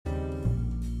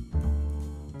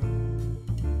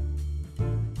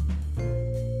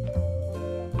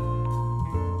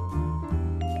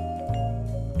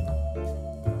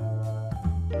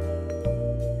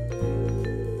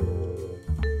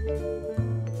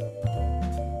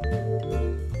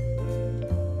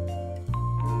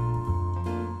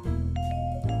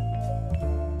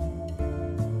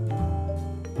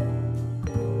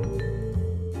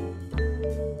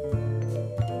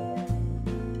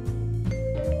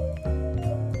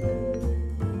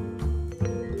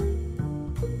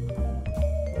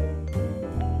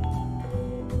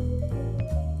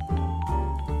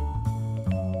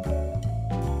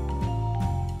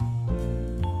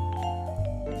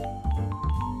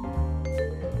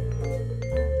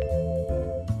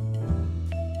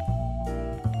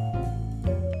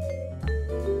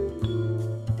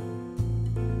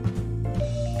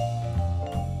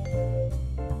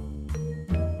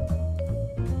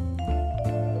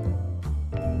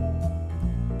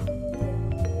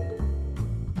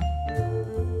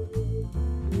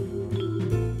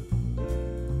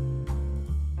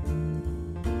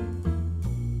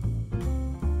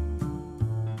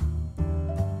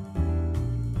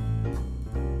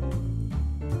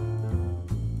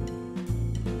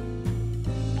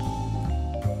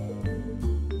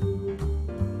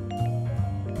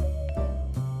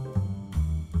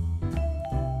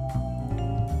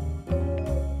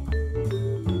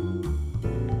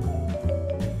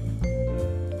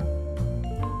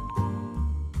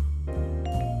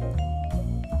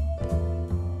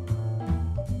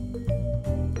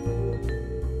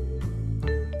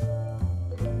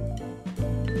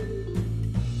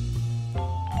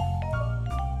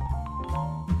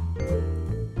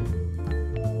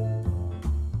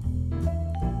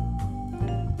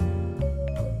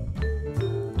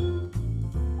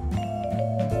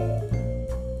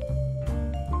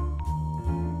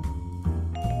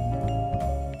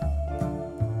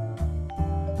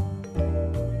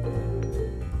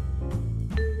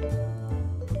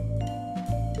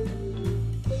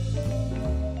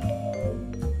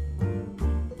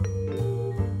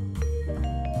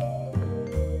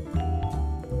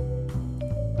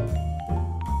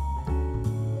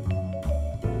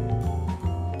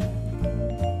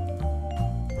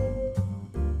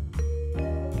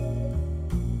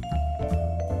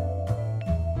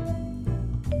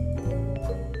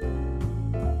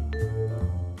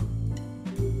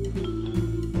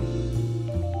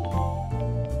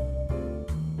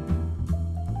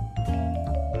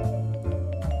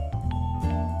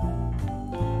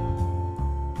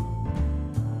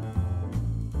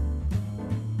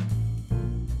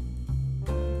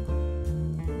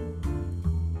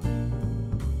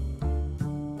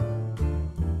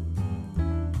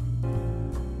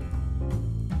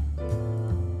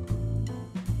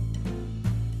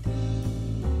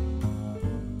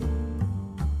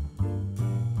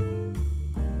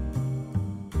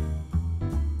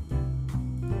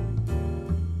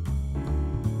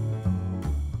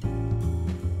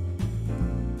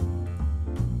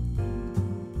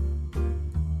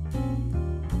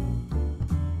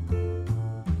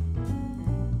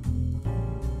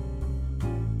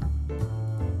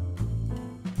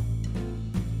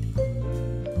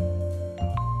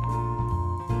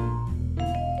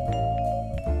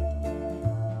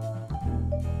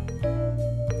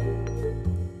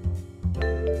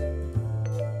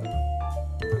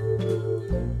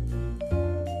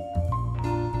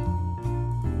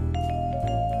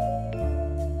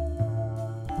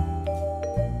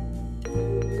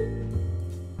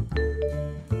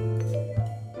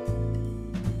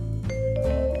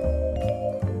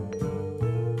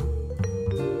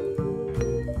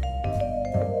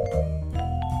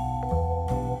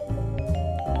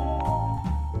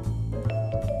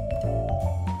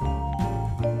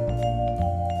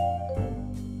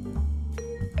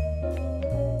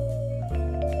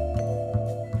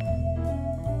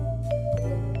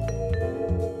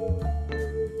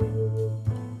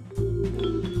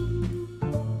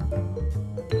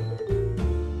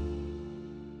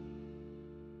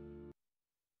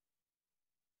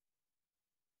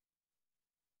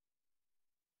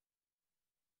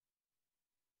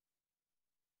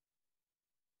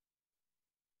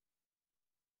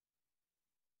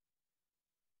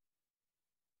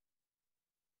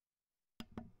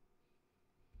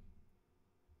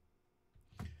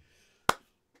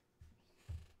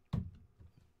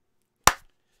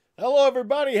Hello,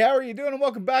 everybody. How are you doing? And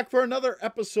welcome back for another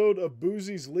episode of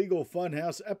Boozy's Legal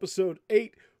Funhouse, episode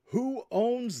 8. Who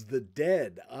owns the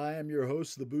dead? I am your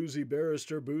host, the Boozy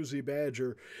Barrister, Boozy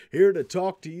Badger, here to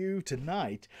talk to you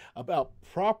tonight about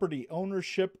property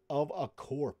ownership of a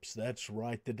corpse. That's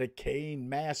right, the decaying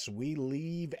mass we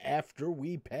leave after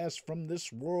we pass from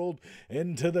this world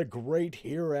into the great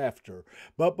hereafter.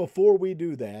 But before we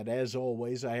do that, as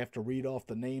always, I have to read off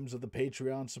the names of the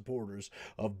Patreon supporters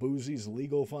of Boozy's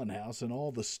Legal Funhouse and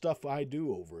all the stuff I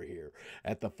do over here.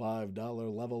 At the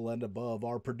 $5 level and above,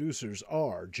 our producers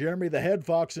are Jeremy the Head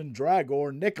Fox and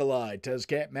Dragor, Nikolai,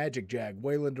 Tezcat Magic Jag,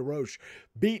 Waylon DeRoche,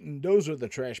 Beaton, Dozer the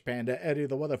Trash Panda, Eddie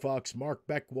the Weather Fox, Mark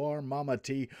Beckwar, Mama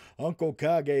T, Uncle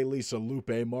Kage, Lisa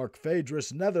Lupe, Mark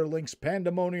Phaedrus, Netherlinks,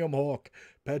 Pandemonium Hawk,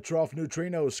 Petrov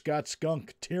Neutrino, Scott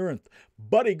Skunk, Tyranth,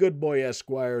 Buddy Goodboy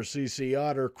Esquire, CC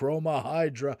Otter, Chroma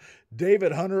Hydra,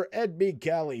 David Hunter, Ed B.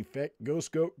 Cali, Feck,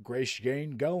 Ghost Goat, Grace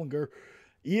Jane, Gullinger,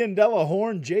 Ian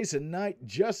Delahorn, Jason Knight,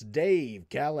 Just Dave,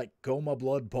 Calic, Coma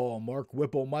Bloodpaw, Mark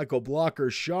Whipple, Michael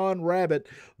Blocker, Sean Rabbit,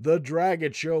 The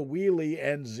Dragon Show, Wheelie,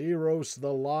 and Zeros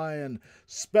the Lion.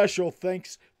 Special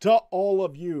thanks to all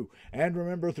of you. And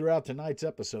remember, throughout tonight's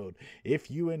episode,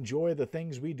 if you enjoy the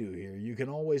things we do here, you can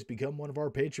always become one of our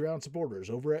Patreon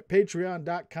supporters over at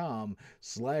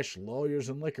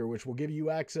patreon.com/lawyersandliquor, which will give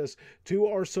you access to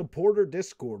our supporter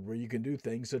Discord, where you can do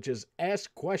things such as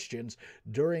ask questions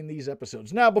during these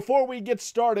episodes. Now, before we get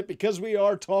started, because we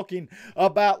are talking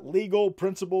about legal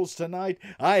principles tonight,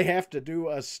 I have to do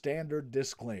a standard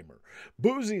disclaimer.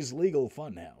 Boozy's Legal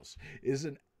Funhouse is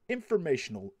an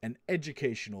informational and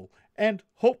educational and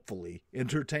hopefully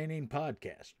entertaining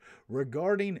podcast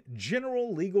regarding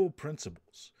general legal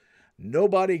principles.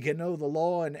 Nobody can know the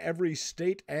law in every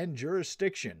state and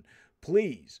jurisdiction.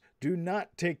 Please do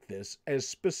not take this as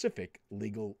specific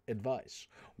legal advice.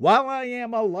 While I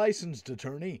am a licensed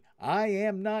attorney, I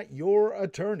am not your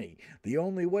attorney. The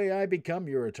only way I become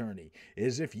your attorney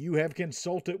is if you have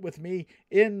consulted with me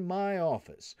in my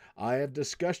office. I have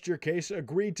discussed your case,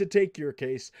 agreed to take your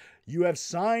case. You have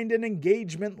signed an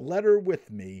engagement letter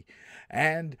with me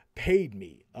and paid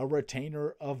me a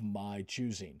retainer of my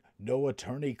choosing. No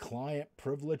attorney-client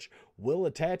privilege will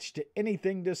attach to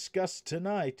anything discussed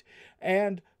tonight.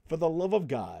 And for the love of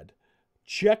God,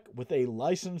 check with a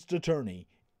licensed attorney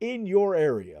in your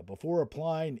area before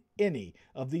applying any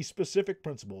of these specific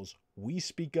principles we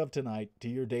speak of tonight to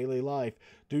your daily life.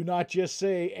 Do not just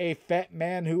say a fat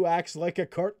man who acts like a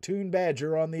cartoon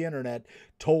badger on the internet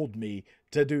told me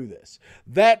to do this.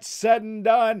 That said and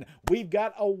done, we've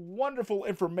got a wonderful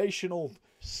informational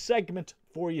segment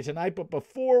for you tonight. But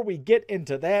before we get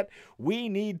into that, we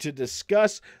need to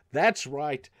discuss, that's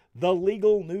right, the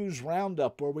Legal News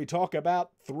Roundup, where we talk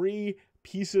about 3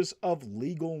 pieces of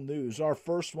legal news. Our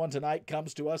first one tonight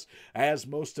comes to us, as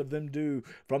most of them do,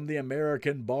 from the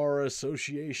American Bar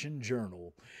Association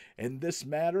Journal. In this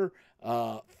matter,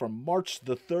 from March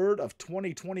the 3rd of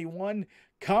 2021,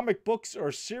 comic books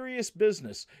are serious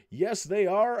business. Yes, they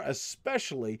are,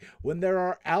 especially when there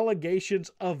are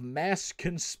allegations of mass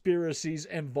conspiracies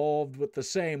involved with the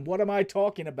same. What am I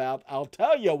talking about? I'll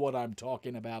tell you what I'm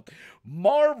talking about.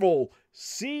 Marvel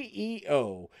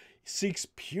CEO seeks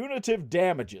punitive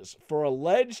damages for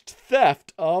alleged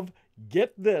theft of,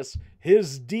 get this,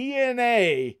 his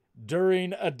DNA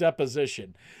during a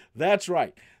deposition. That's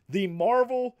right. The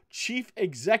Marvel Chief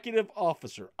Executive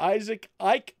Officer,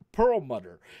 Ike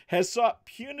Perlmutter, has sought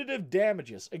punitive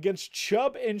damages against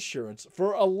Chubb Insurance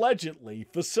for allegedly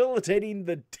facilitating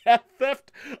the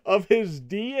theft of his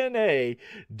DNA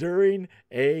during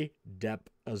a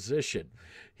deposition.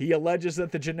 He alleges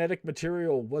that the genetic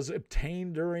material was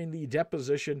obtained during the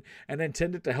deposition and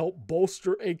intended to help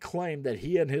bolster a claim that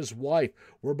he and his wife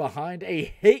were behind a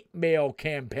hate mail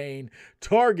campaign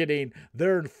targeting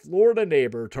their Florida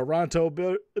neighbor,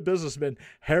 Toronto businessman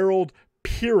Harold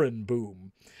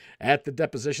Peerenboom. At the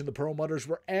deposition, the Perlmutters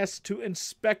were asked to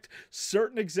inspect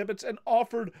certain exhibits and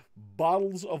offered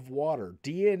bottles of water.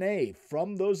 DNA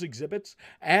from those exhibits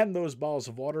and those bottles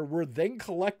of water were then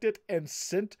collected and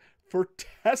sent for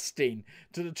testing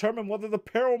to determine whether the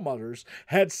Perlmutters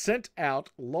had sent out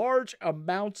large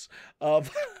amounts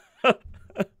of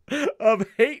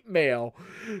hate mail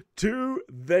to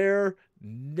their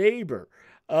neighbor.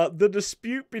 The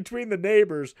dispute between the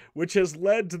neighbors, which has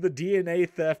led to the DNA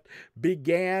theft,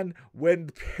 began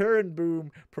when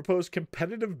Peerenboom proposed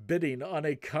competitive bidding on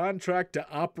a contract to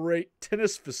operate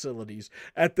tennis facilities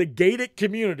at the gated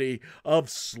community of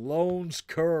Sloan's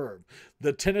Curve.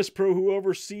 The tennis pro who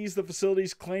oversees the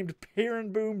facilities claimed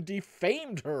Peerenboom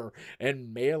defamed her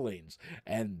in mailings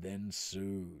and then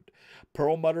sued.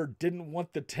 Perlmutter didn't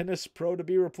want the tennis pro to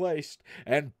be replaced,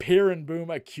 and Peerenboom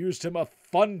accused him of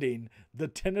funding the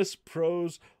tennis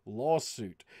pro's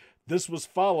lawsuit. This was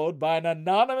followed by an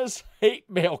anonymous hate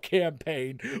mail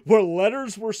campaign where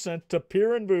letters were sent to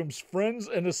Peerenboom's friends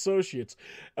and associates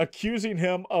accusing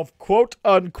him of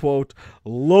quote-unquote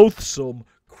loathsome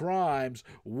crimes.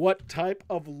 What type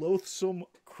of loathsome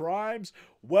crimes?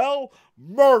 Well,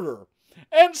 murder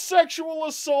and sexual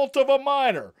assault of a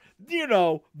minor. You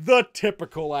know, the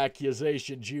typical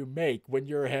accusations you make when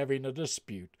you're having a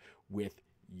dispute with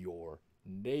your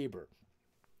neighbor.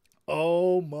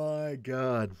 Oh my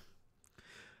God.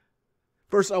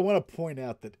 First, I want to point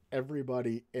out that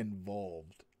everybody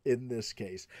involved in this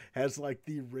case has like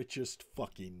the richest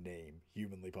fucking name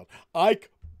humanly possible.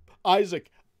 Isaac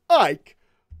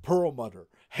Perlmutter,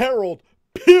 Harold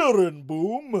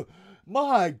Peerenboom.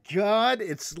 My God,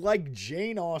 it's like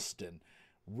Jane Austen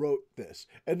wrote this.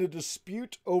 And the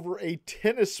dispute over a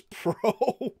tennis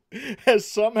pro has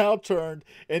somehow turned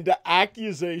into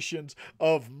accusations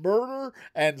of murder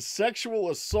and sexual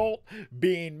assault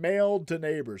being mailed to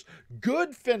neighbors.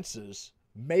 Good fences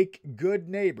make good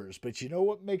neighbors, but you know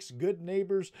what makes good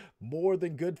neighbors more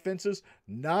than good fences?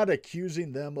 Not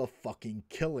accusing them of fucking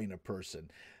killing a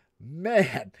person.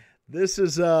 Man, this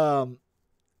is wow.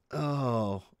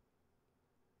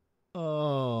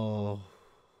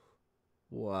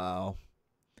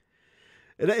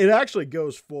 It actually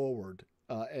goes forward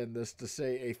in this to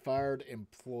say a fired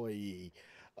employee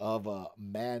of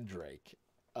Mandrake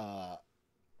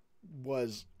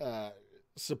was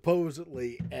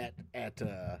supposedly at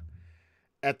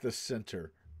the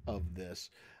center of this,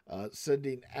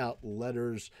 sending out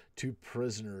letters to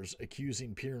prisoners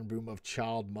accusing Peerenboom of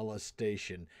child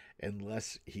molestation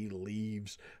unless he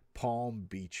leaves Palm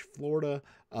Beach, Florida.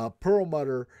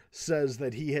 Perlmutter says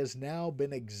that he has now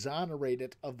been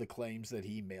exonerated of the claims that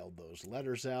he mailed those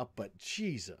letters out, but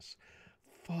Jesus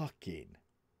fucking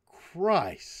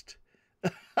Christ.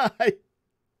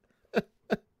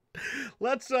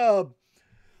 Let's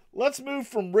move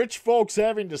from rich folks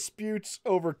having disputes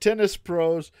over tennis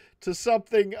pros to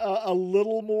something a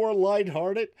little more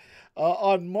lighthearted.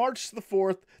 On March the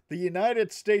 4th, the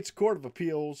United States Court of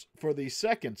Appeals for the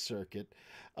Second Circuit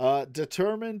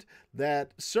determined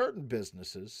that certain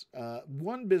businesses,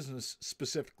 one business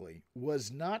specifically, was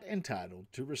not entitled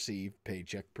to receive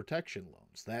paycheck protection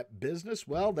loans. That business,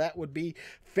 well, that would be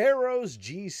Pharaoh's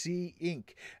GC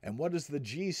Inc. And what does the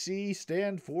GC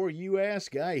stand for, you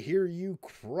ask? I hear you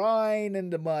crying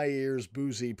into my ears,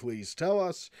 Boozy. Please tell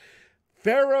us.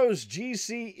 Pharaoh's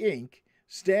GC Inc.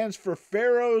 stands for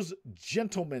Pharaoh's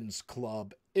Gentlemen's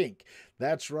Club Inc.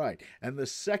 That's right. And the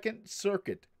Second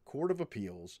Circuit Court of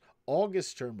Appeals,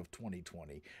 August term of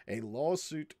 2020, a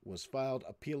lawsuit was filed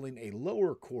appealing a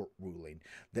lower court ruling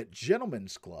that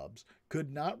gentlemen's clubs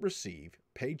could not receive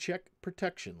paycheck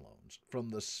protection loans from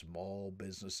the Small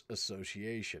Business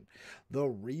Association. The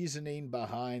reasoning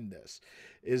behind this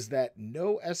is that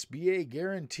no SBA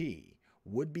guarantee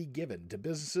would be given to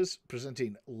businesses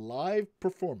presenting live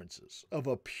performances of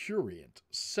a prurient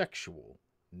sexual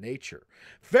nature.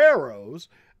 Pharaoh's,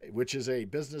 which is a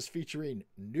business featuring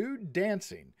nude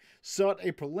dancing, sought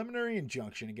a preliminary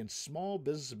injunction against Small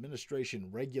Business Administration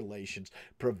regulations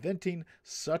preventing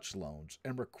such loans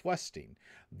and requesting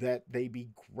that they be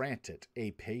granted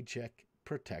a paycheck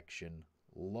protection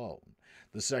loan.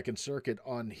 The Second Circuit,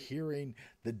 on hearing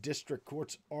the district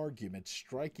court's argument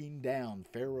striking down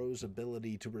Pharaoh's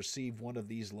ability to receive one of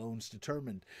these loans,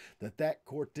 determined that that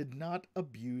court did not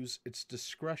abuse its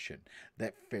discretion,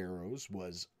 that Pharaoh's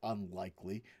was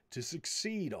unlikely to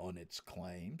succeed on its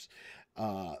claims,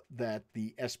 that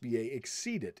the SBA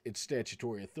exceeded its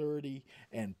statutory authority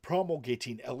in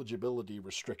promulgating eligibility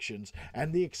restrictions,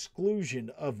 and the exclusion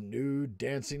of nude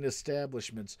dancing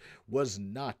establishments was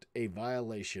not a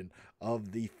violation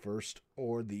of the First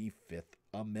or the Fifth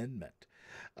Amendment.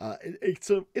 It's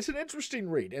an interesting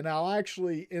read, and I'll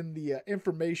actually, in the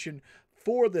information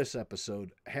for this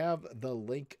episode, have the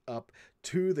link up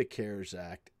to the CARES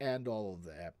Act and all of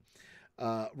that.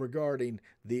 Regarding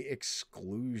the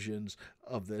exclusions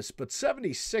of this, but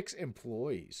 76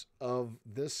 employees of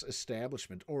this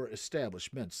establishment or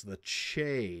establishments, the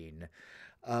chain,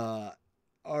 are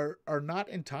not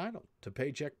entitled to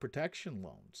paycheck protection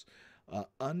loans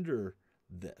under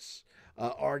this.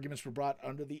 Arguments were brought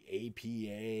under the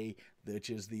APA, which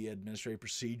is the Administrative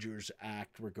Procedures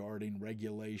Act, regarding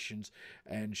regulations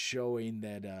and showing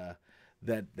that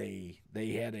they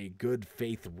had a good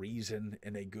faith reason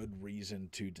and a good reason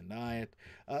to deny it.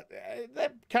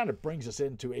 That kind of brings us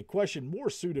into a question more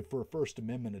suited for a First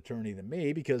Amendment attorney than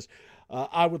me, because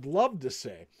I would love to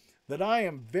say that I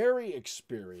am very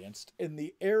experienced in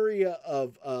the area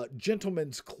of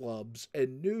gentlemen's clubs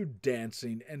and nude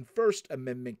dancing and First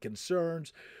Amendment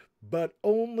concerns, but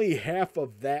only half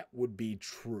of that would be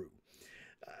true.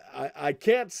 I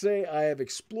can't say I have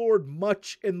explored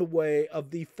much in the way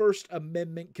of the First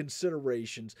Amendment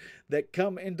considerations that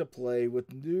come into play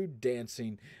with nude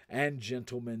dancing and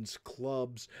gentlemen's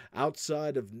clubs,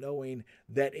 outside of knowing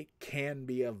that it can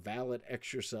be a valid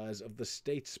exercise of the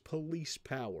state's police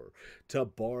power to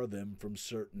bar them from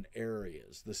certain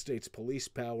areas. The state's police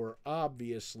power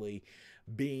obviously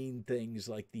being things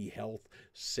like the health,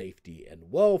 safety,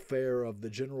 and welfare of the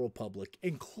general public,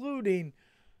 including,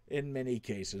 in many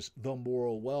cases, the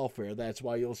moral welfare. That's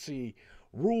why you'll see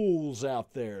rules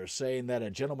out there saying that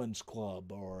a gentleman's club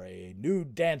or a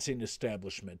nude dancing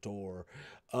establishment or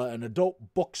an adult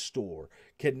bookstore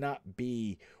cannot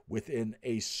be within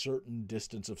a certain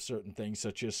distance of certain things,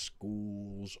 such as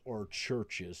schools or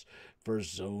churches, for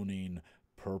zoning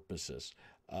purposes.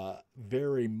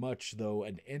 Very much, though,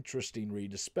 an interesting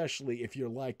read, especially if you're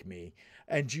like me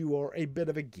and you are a bit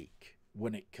of a geek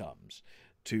when it comes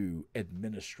to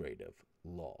administrative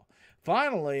law.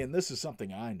 Finally, and this is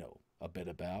something I know a bit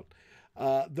about,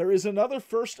 there is another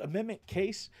First Amendment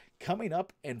case coming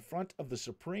up in front of the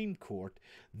Supreme Court.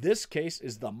 This case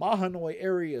is the Mahanoy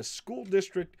Area School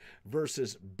District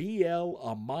versus BL,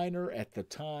 a minor at the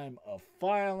time of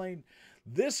filing.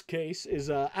 This case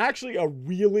is actually a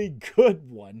really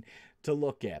good one to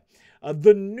look at.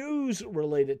 The news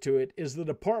related to it is the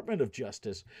Department of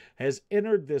Justice has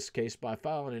entered this case by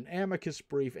filing an amicus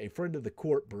brief, a friend of the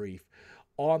court brief,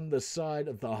 on the side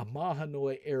of the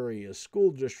Mahanoy Area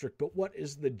School District. But what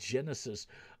is the genesis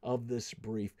of this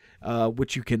brief,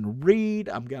 which you can read?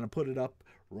 I'm going to put it up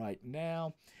right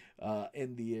now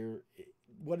in the air.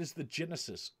 What is the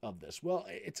genesis of this? Well,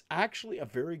 it's actually a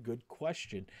very good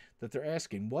question that they're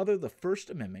asking: whether the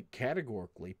First Amendment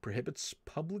categorically prohibits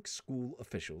public school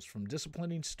officials from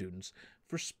disciplining students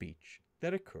for speech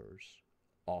that occurs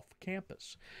off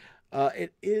campus.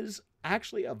 It is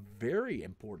actually a very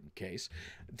important case.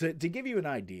 To give you an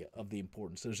idea of the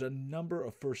importance, there's a number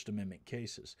of First Amendment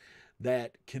cases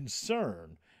that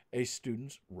concern a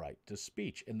student's right to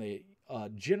speech, and they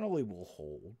generally will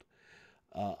hold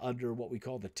under what we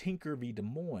call the Tinker v. Des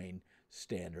Moines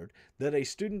standard, that a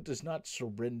student does not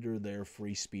surrender their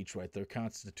free speech right, their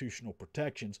constitutional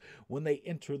protections, when they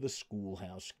enter the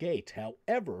schoolhouse gate.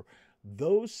 However,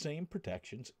 those same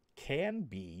protections can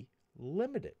be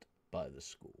limited by the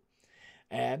school.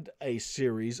 And a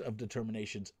series of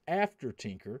determinations after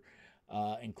Tinker,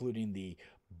 including the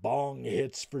Bong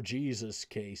Hits for Jesus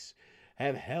case,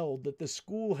 have held that the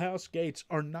schoolhouse gates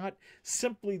are not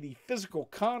simply the physical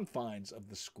confines of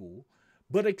the school,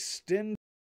 but extend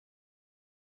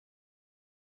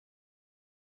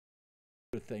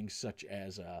to things such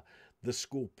as the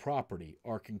school property,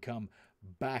 or can come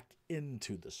back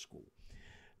into the school.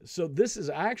 So this is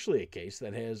actually a case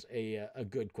that has a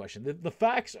good question. The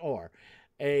facts are,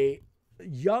 a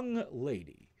young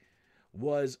lady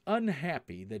was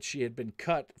unhappy that she had been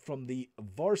cut from the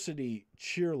varsity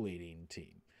cheerleading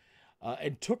team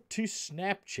and took to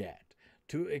Snapchat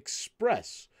to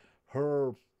express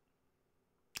her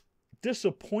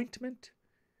disappointment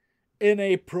in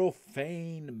a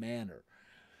profane manner.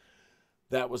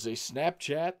 That was a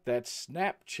Snapchat. That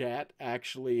Snapchat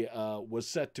actually was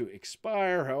set to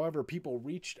expire. However, people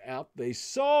reached out. They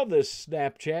saw this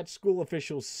Snapchat. School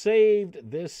officials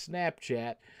saved this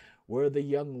Snapchat where the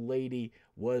young lady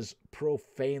was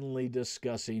profanely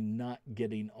discussing not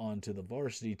getting onto the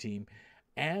varsity team,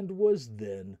 and was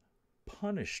then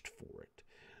punished for it.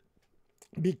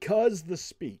 Because the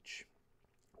speech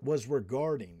was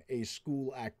regarding a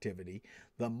school activity,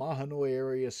 the Mahanoy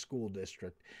Area School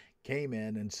District came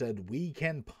in and said, we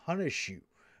can punish you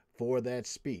for that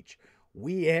speech.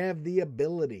 We have the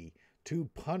ability to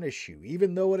punish you,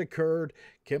 even though it occurred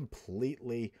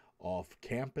completely off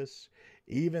campus,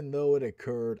 even though it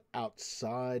occurred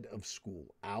outside of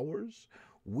school hours.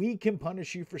 We can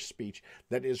punish you for speech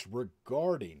that is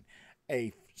regarding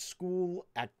a school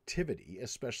activity,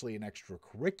 especially an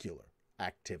extracurricular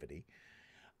activity,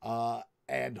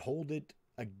 and hold it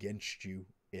against you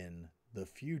in the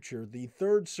future, the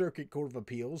Third Circuit Court of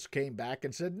Appeals came back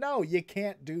and said, no, you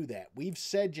can't do that. We've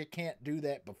said you can't do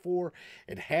that before.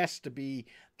 It has to be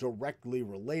directly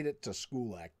related to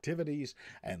school activities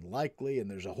and likely, and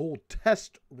there's a whole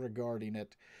test regarding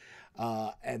it.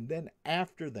 And then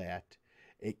after that,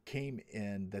 it came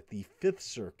in that the Fifth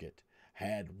Circuit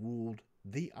had ruled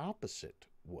the opposite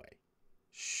way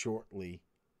shortly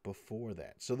before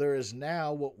that. So there is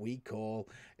now what we call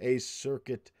a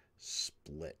circuit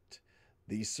split.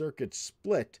 The circuit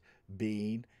split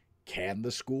being, can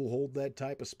the school hold that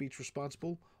type of speech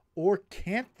responsible, or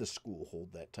can't the school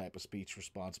hold that type of speech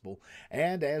responsible?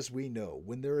 And as we know,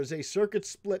 when there is a circuit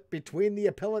split between the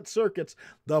appellate circuits,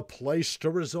 the place to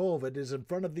resolve it is in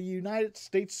front of the United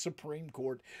States Supreme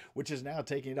Court, which is now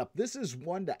taking it up. This is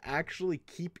one to actually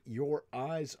keep your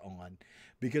eyes on,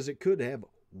 because it could have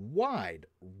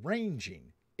wide-ranging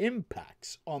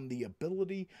impacts on the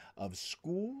ability of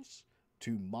schools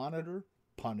to monitor,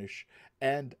 punish,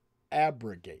 and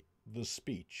abrogate the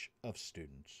speech of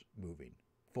students moving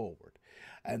forward.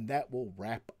 And that will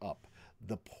wrap up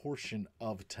the portion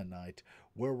of tonight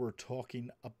where we're talking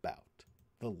about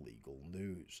the legal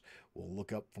news. We'll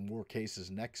look up for more cases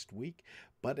next week,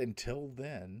 but until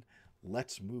then,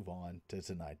 let's move on to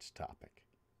tonight's topic.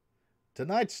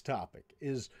 Tonight's topic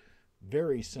is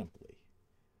very simply,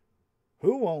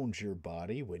 who owns your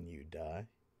body when you die?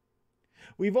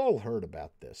 We've all heard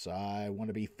about this. I want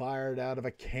to be fired out of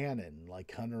a cannon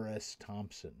like Hunter S.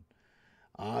 Thompson.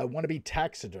 I want to be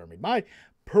taxidermied. My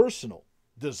personal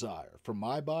desire for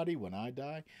my body when I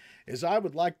die is I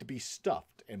would like to be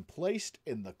stuffed and placed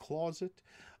in the closet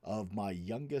of my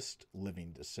youngest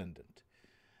living descendant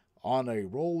on a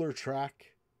roller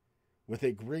track with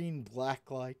a green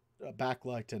backlight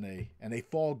and a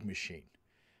fog machine.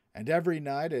 And every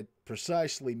night at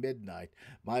precisely midnight,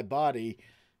 my body,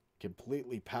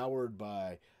 completely powered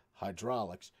by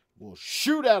hydraulics, will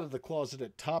shoot out of the closet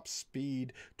at top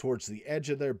speed towards the edge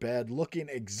of their bed, looking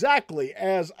exactly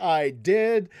as I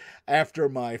did after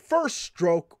my first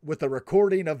stroke, with a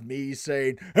recording of me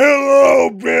saying,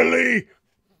 "Hello, Billy!"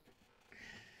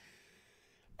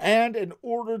 And in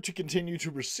order to continue to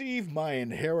receive my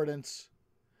inheritance,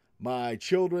 my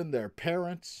children, their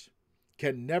parents,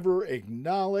 can never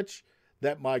acknowledge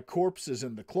that my corpse is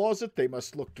in the closet. They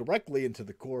must look directly into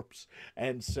the corpse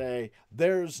and say,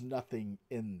 there's nothing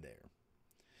in there.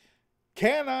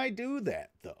 Can I do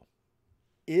that, though?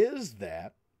 Is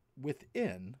that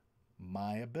within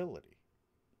my ability?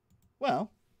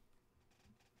 Well,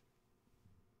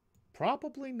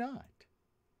 probably not.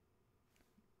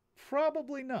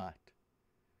 Probably not.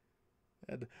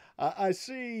 And I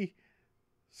see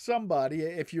somebody,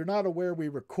 if you're not aware, we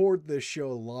record this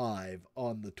show live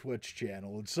on the Twitch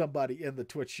channel, and somebody in the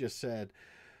Twitch just said,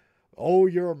 "Oh,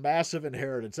 your massive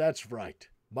inheritance." That's right.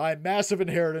 My massive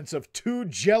inheritance of 2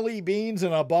 jelly beans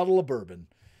and a bottle of bourbon.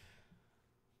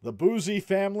 The Boozy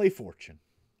family fortune.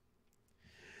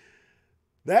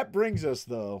 That brings us,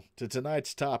 though, to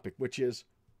tonight's topic, which is,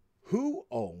 who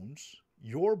owns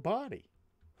your body?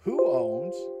 Who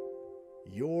owns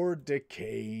your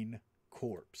decaying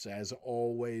corpse? As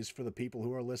always, for the people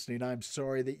who are listening, I'm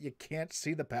sorry that you can't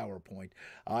see the PowerPoint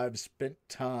I've spent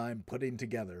time putting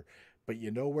together, but you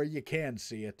know where you can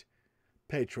see it.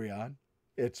 Patreon.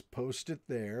 It's posted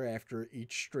there after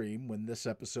each stream when this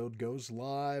episode goes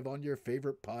live on your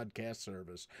favorite podcast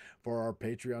service for our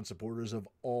Patreon supporters of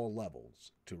all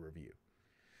levels to review.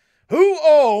 Who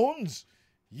owns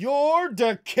your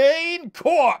decaying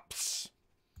corpse?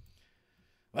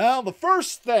 Well, the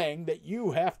first thing that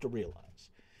you have to realize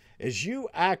is you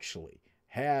actually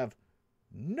have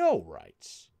no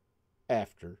rights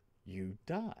after you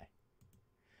die.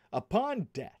 Upon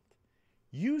death,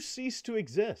 you cease to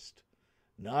exist,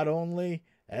 not only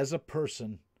as a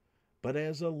person, but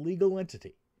as a legal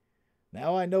entity.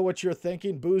 Now, I know what you're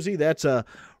thinking, Boozy. That's a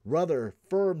rather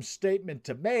firm statement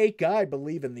to make. I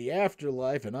believe in the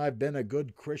afterlife, and I've been a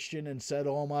good Christian and said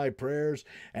all my prayers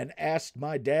and asked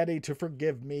my daddy to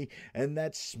forgive me in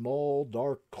that small,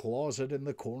 dark closet in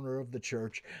the corner of the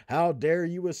church. How dare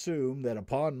you assume that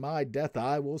upon my death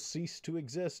I will cease to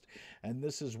exist? And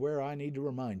this is where I need to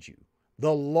remind you.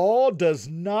 The law does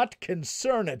not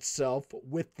concern itself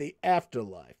with the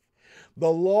afterlife.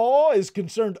 The law is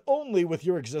concerned only with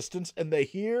your existence in the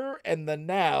here and the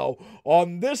now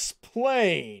on this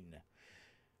plane.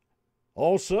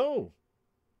 Also,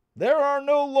 there are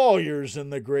no lawyers in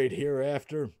the great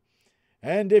hereafter.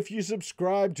 And if you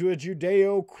subscribe to a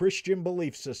Judeo-Christian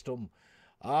belief system,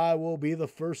 I will be the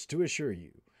first to assure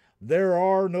you, there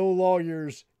are no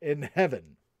lawyers in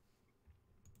heaven.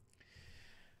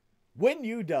 When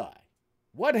you die,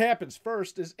 what happens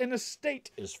first is an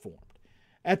estate is formed.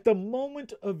 At the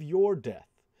moment of your death,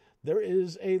 there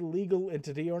is a legal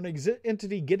entity or an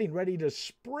entity getting ready to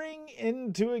spring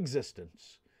into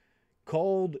existence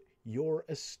called your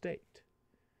estate.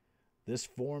 This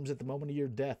forms at the moment of your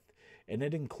death, and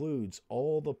it includes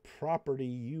all the property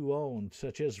you own,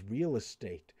 such as real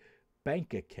estate,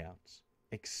 bank accounts,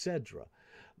 etc.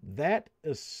 That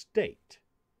estate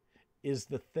is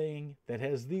the thing that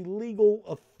has the legal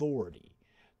authority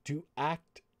to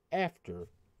act after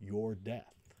your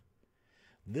death.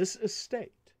 This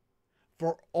estate,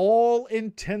 for all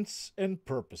intents and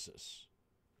purposes,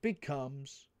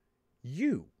 becomes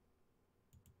you.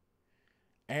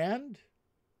 And,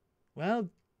 well,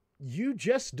 you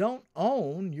just don't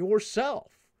own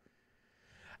yourself.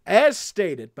 As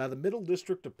stated by the Middle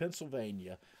District of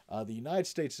Pennsylvania, the United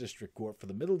States District Court for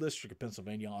the Middle District of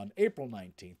Pennsylvania on April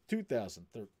 19,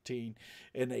 2013,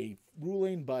 in a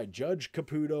ruling by Judge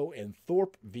Caputo in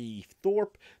Thorpe v.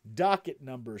 Thorpe, docket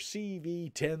number CV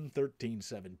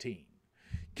 101317.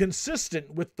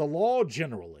 Consistent with the law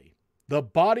generally, the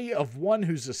body of one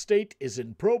whose estate is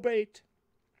in probate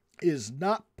is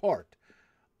not part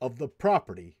of the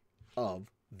property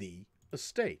of the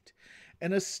estate.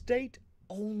 An estate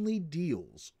only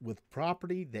deals with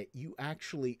property that you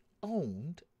actually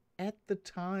owned at the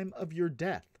time of your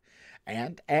death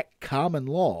and at common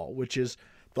law, which is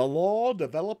the law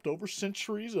developed over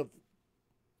centuries of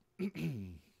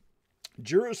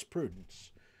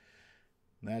jurisprudence.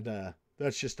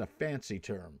 That's just a fancy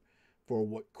term for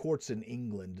what courts in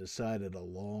England decided a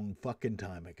long fucking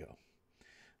time ago.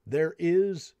 There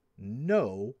is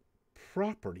no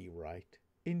property right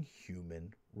in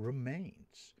human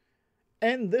remains.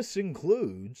 And this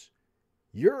includes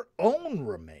your own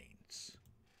remains.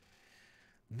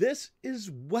 This is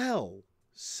well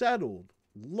settled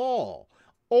law,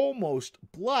 almost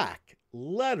black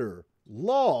letter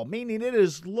law, meaning it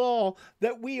is law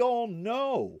that we all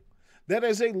know. That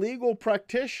as a legal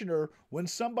practitioner, when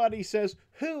somebody says,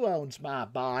 "Who owns my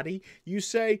body?" you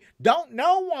say, "Don't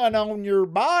no one own your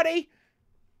body."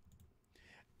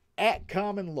 At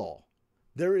common law,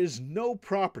 there is no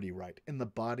property right in the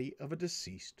body of a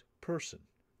deceased person.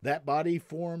 That body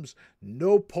forms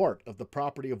no part of the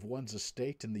property of one's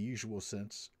estate in the usual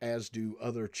sense, as do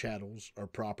other chattels or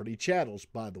property. Chattels,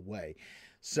 by the way,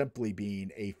 simply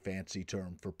being a fancy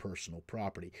term for personal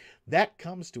property. That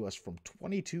comes to us from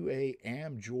 22A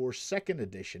Amjur 2nd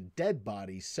edition, Dead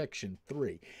Bodies, Section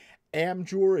 3.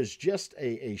 Amjur is just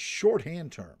a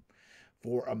shorthand term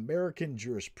for American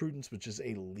jurisprudence, which is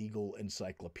a legal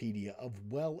encyclopedia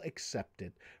of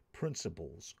well-accepted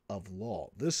principles of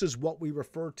law. This is what we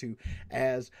refer to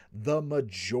as the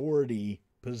majority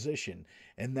position,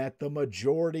 and that the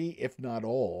majority, if not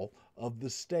all, of the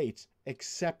states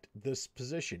accept this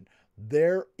position.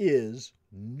 There is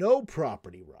no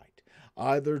property right,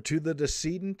 either to the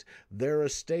decedent, their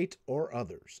estate, or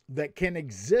others, that can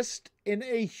exist in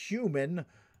a human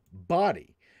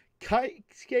body.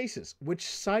 Cases which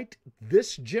cite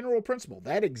this general principle,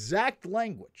 that exact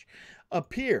language,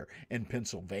 appear in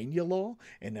Pennsylvania law,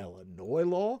 in Illinois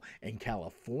law, in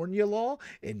California law,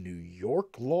 in New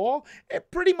York law, and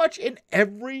pretty much in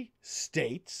every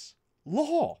state's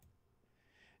law.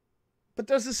 But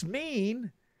does this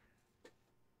mean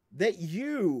that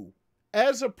you,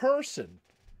 as a person,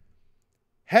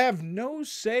 have no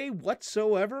say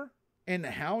whatsoever in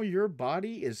how your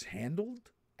body is handled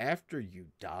after you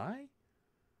die?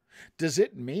 Does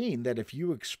it mean that if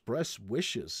you express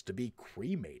wishes to be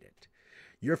cremated,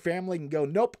 your family can go,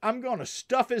 "Nope, I'm going to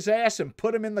stuff his ass and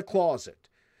put him in the closet"?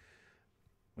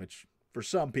 Which, for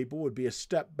some people, would be a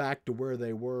step back to where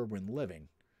they were when living.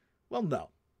 Well,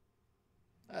 no.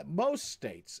 Most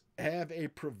states have a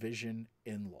provision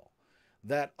in law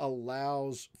that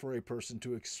allows for a person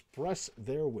to express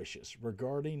their wishes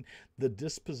regarding the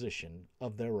disposition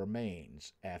of their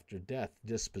remains after death.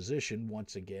 Disposition,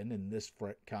 once again, in this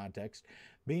context,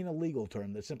 being a legal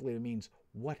term that simply means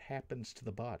what happens to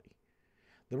the body.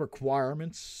 The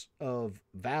requirements of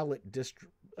valid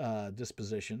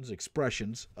dispositions,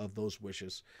 expressions of those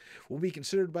wishes, will be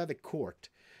considered by the court,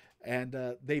 and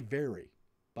they vary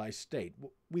by state.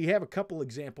 We have a couple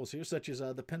examples here, such as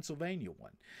the Pennsylvania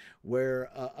one,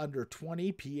 where under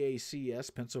 20 PACS,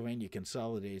 Pennsylvania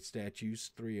Consolidated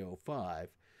Statutes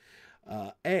 305,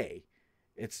 A,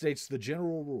 it states the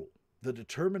general rule: the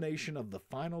determination of the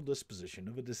final disposition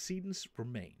of a decedent's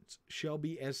remains shall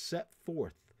be as set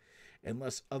forth,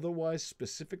 unless otherwise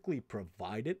specifically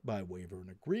provided by waiver and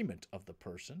agreement of the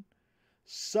person,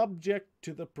 subject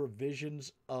to the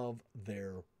provisions of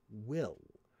their will.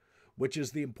 Which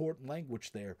is the important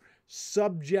language there,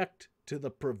 subject to the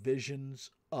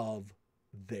provisions of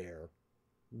their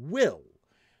will.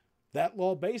 That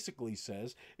law basically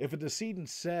says if a decedent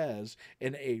says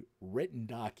in a written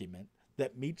document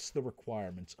that meets the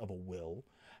requirements of a will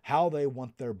how they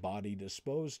want their body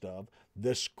disposed of,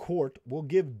 this court will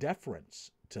give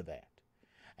deference to that.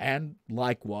 And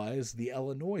likewise, the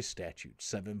Illinois statute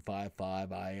 755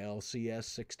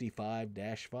 ILCS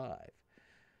 65-5.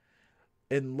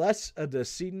 Unless a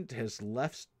decedent has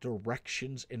left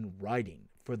directions in writing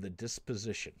for the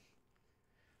disposition.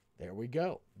 There we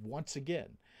go. Once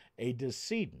again, a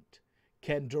decedent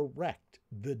can direct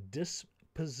the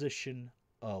disposition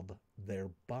of their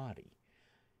body.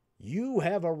 You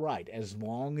have a right, as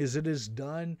long as it is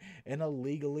done in a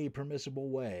legally permissible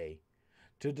way,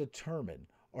 to determine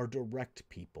or direct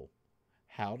people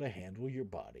how to handle your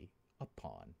body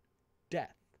upon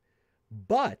death.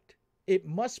 But it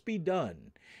must be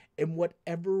done in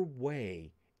whatever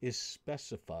way is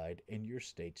specified in your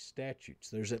state statutes.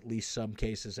 There's at least some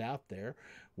cases out there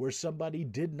where somebody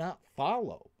did not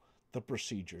follow the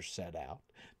procedure set out,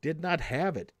 did not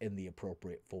have it in the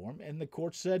appropriate form, and the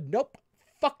court said, nope,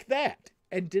 fuck that,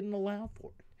 and didn't allow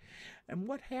for it. And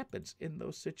what happens in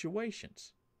those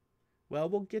situations? Well,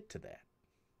 we'll get to that.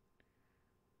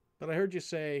 But I heard you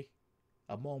say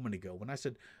a moment ago when I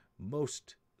said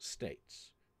most states.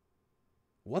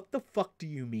 What the fuck do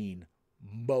you mean,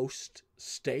 most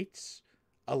states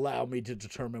allow me to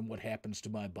determine what happens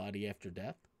to my body after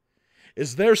death?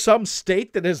 Is there some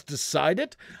state that has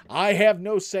decided I have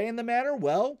no say in the matter?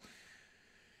 Well,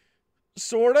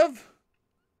 sort of.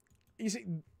 You see,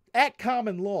 at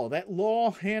common law, that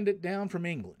law handed down from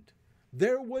England,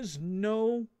 there was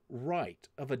no right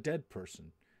of a dead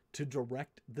person to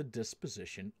direct the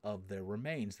disposition of their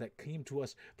remains. That came to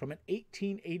us from an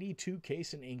 1882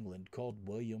 case in England called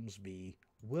Williams v.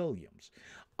 Williams.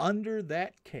 Under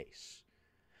that case,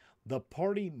 the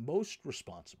party most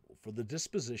responsible for the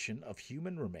disposition of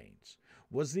human remains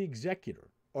was the executor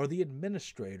or the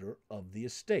administrator of the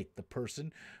estate, the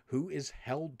person who is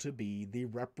held to be the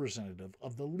representative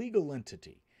of the legal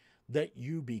entity that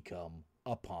you become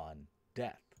upon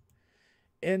death.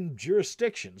 In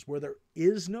jurisdictions where there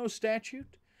is no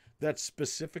statute that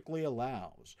specifically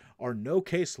allows, or no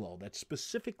case law that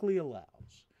specifically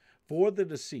allows, for the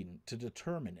decedent to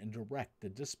determine and direct the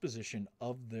disposition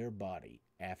of their body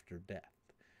after death,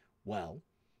 well,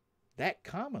 that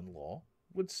common law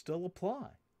would still apply.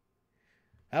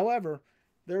 However,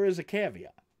 there is a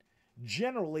caveat.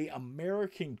 Generally,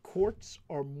 American courts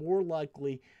are more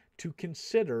likely to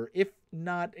consider, if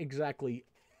not exactly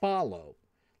follow,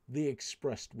 the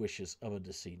expressed wishes of a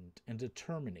decedent in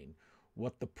determining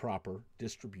what the proper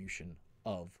distribution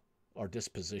of, or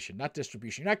disposition, not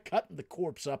distribution. You're not cutting the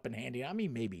corpse up and handing it. I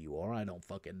mean, maybe you are. I don't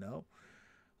fucking know.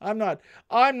 I'm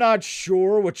not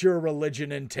sure what your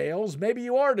religion entails. Maybe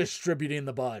you are distributing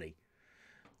the body.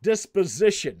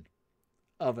 Disposition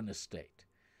of an estate.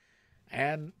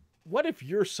 And what if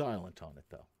you're silent on it,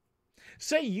 though?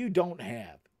 Say you don't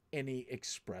have any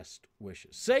expressed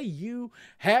wishes. Say you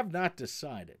have not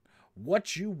decided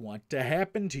what you want to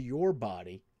happen to your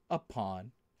body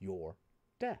upon your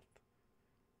death.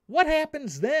 What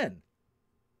happens then?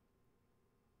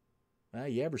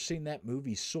 You ever seen that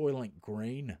movie Soylent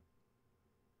Green?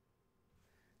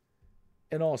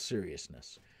 In all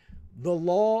seriousness, the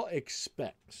law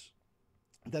expects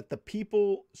that the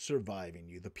people surviving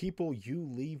you, the people you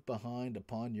leave behind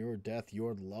upon your death,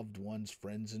 your loved ones,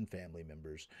 friends, and family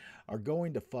members, are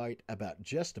going to fight about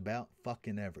just about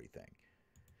fucking everything.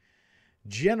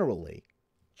 Generally,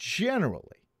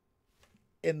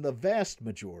 in the vast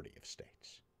majority of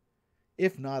states,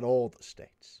 if not all the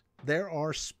states, there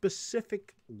are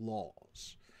specific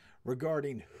laws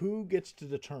regarding who gets to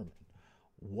determine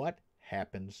what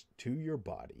happens to your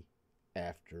body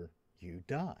after you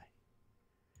die.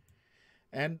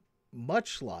 And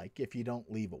much like if you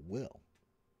don't leave a will,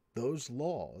 those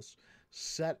laws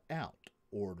set out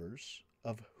orders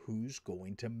of who's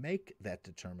going to make that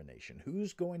determination,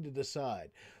 who's going to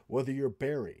decide whether you're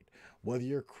buried, whether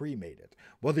you're cremated,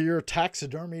 whether you're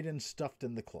taxidermied and stuffed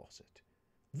in the closet.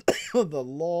 The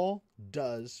law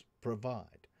does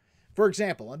provide. For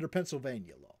example, under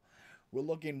Pennsylvania law, we're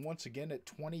looking once again at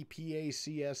 20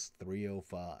 PACS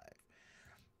 305.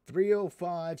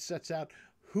 305 sets out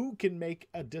who can make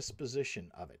a disposition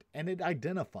of it, and it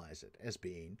identifies it as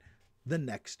being the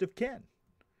next of kin.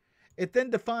 It then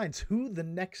defines who the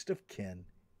next of kin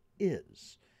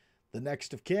is. The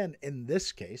next of kin, in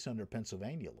this case, under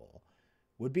Pennsylvania law,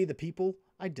 would be the people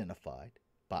identified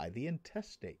by the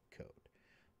intestate code,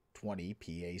 20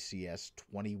 PACS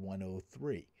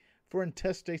 2103, for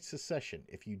intestate succession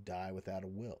if you die without a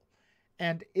will,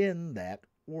 and in that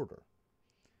order.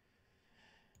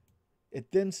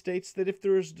 It then states that if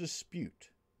there is a dispute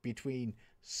between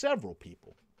several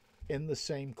people in the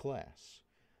same class,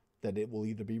 that it will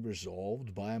either be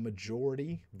resolved by a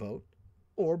majority vote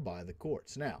or by the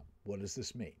courts. Now, what does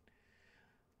this mean?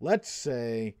 Let's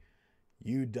say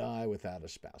you die without a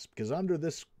spouse, because under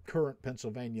this current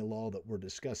Pennsylvania law that we're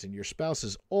discussing, your spouse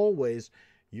is always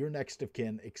your next of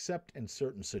kin, except in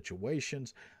certain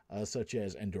situations, such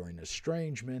as enduring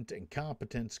estrangement,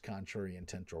 incompetence, contrary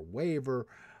intent or waiver,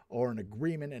 or an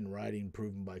agreement in writing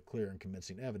proven by clear and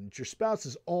convincing evidence. Your spouse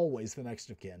is always the next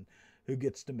of kin who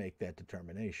gets to make that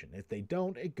determination. If they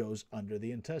don't, it goes under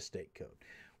the Intestate Code.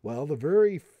 Well, the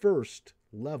very first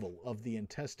level of the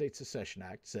Intestate Succession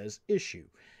Act says issue.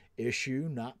 Issue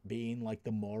not being like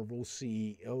the Marvel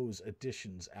CEO's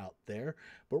editions out there,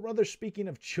 but rather speaking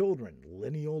of children,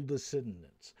 lineal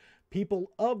descendants,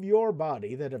 people of your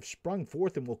body that have sprung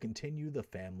forth and will continue the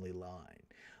family line.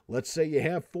 Let's say you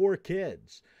have 4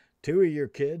 kids. 2 of your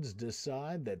kids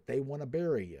decide that they want to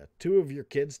bury you. 2 of your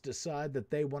kids decide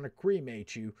that they want to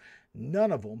cremate you.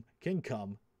 None of them can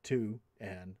come to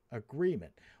an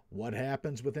agreement. What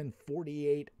happens within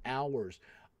 48 hours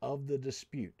of the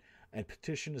dispute? A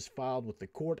petition is filed with the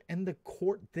court, and the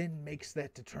court then makes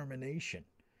that determination.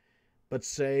 But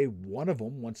say one of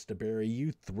them wants to bury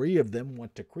you, 3 of them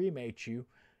want to cremate you.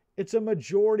 It's a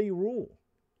majority rule.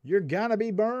 You're gonna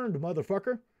be burned,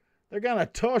 motherfucker. They're gonna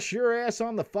toss your ass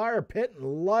on the fire pit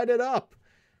and light it up.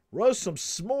 Roast some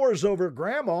s'mores over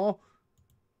grandma.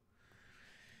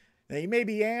 Now you may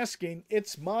be asking,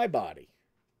 it's my body.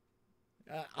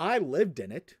 I lived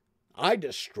in it. I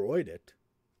destroyed it.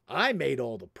 I made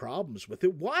all the problems with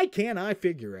it. Why can't I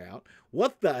figure out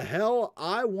what the hell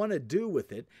I want to do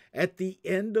with it at the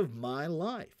end of my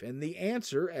life? And the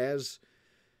answer, as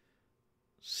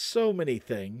so many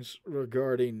things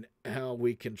regarding how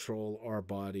we control our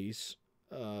bodies,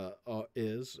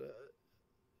 is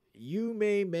you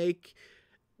may make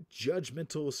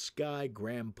judgmental Sky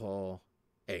Grandpa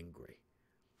angry.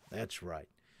 That's right.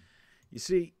 You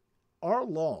see, our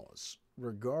laws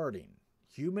regarding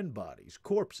human bodies,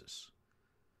 corpses,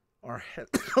 are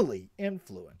heavily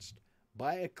influenced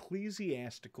by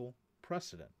ecclesiastical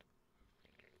precedent.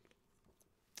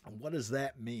 And what does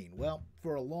that mean? Well,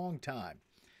 for a long time,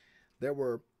 there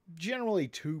were generally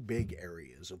 2 big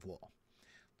areas of law.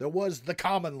 There was the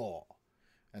common law,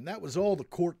 and that was all the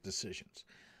court decisions.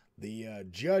 The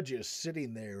judges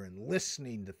sitting there and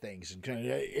listening to things and saying,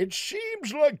 it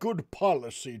seems like good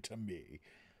policy to me.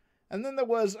 And then there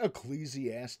was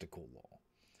ecclesiastical law.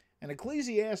 And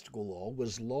ecclesiastical law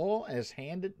was law as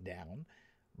handed down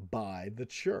by the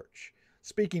church.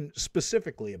 Speaking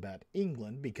specifically about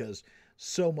England, because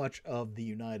so much of the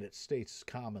United States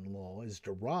common law is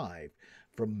derived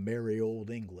from merry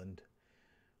old England,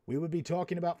 we would be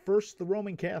talking about first the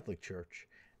Roman Catholic Church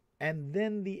and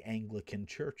then the Anglican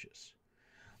churches.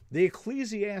 The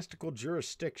ecclesiastical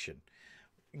jurisdiction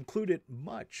included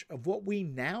much of what we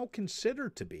now consider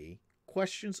to be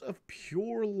questions of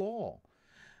pure law.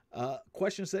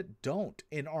 Questions that don't,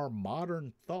 in our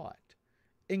modern thought,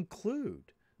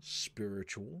 include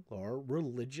spiritual or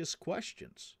religious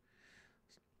questions,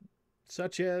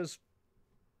 such as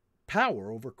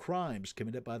power over crimes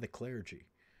committed by the clergy.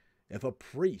 If a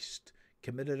priest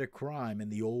committed a crime in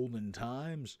the olden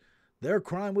times, their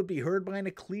crime would be heard by an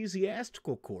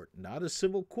ecclesiastical court, not a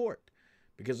civil court,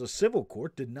 because a civil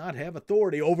court did not have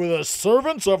authority over the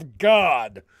servants of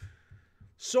God.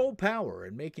 Sole power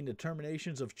in making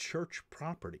determinations of church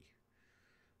property.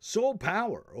 Sole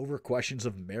power over questions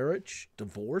of marriage,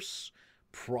 divorce,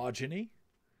 progeny.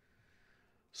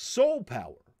 Sole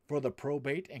power for the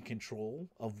probate and control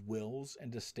of wills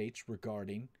and estates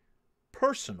regarding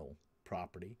personal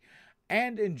property.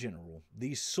 And in general,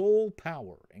 the sole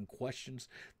power in questions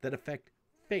that affect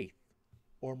faith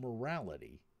or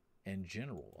morality in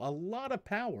general. A lot of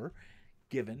power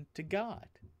given to God.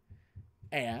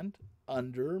 And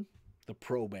under the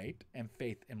probate and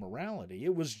faith and morality,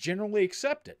 it was generally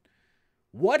accepted.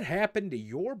 What happened to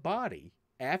your body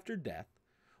after death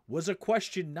was a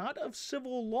question not of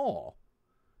civil law,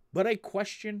 but a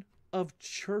question of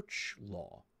church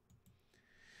law.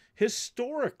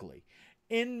 Historically,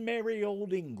 in merry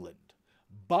old England,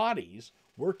 bodies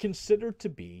were considered to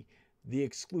be the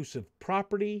exclusive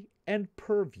property and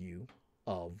purview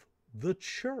of the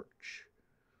church.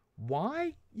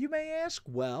 Why, you may ask?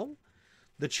 Well,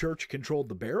 the church controlled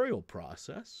the burial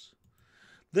process.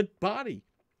 The body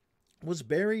was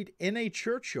buried in a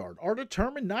churchyard or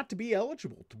determined not to be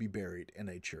eligible to be buried in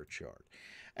a churchyard.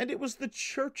 And it was the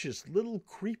church's little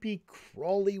creepy,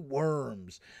 crawly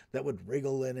worms that would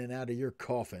wriggle in and out of your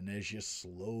coffin as you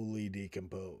slowly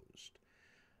decomposed.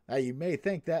 Now, you may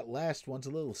think that last one's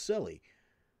a little silly,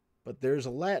 but there's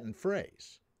a Latin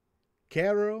phrase,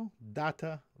 caro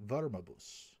data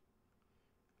vermibus,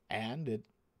 and it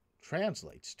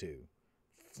translates to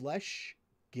flesh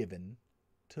given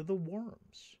to the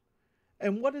worms.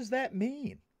 And what does that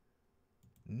mean?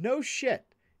 No shit.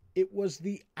 It was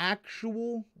the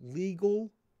actual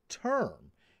legal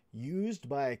term used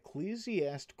by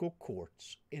ecclesiastical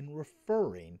courts in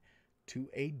referring to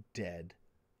a dead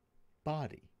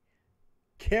body.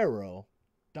 Caro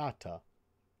data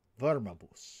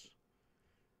vermibus.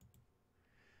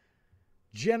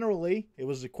 Generally, it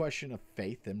was a question of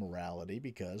faith and morality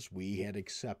because we had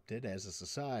accepted as a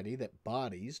society that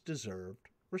bodies deserved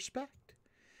respect.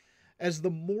 As the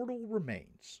mortal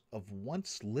remains of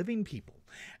once living people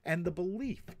and the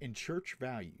belief in church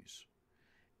values,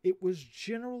 it was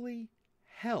generally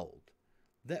held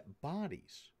that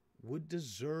bodies would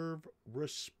deserve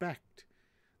respect.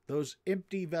 Those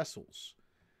empty vessels,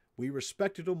 we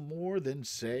respected them more than,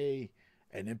 say,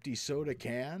 an empty soda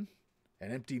can,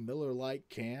 an empty Miller Lite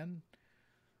can,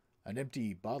 an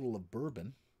empty bottle of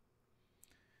bourbon.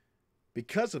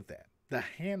 Because of that, the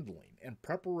handling and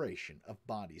preparation of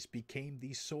bodies became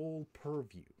the sole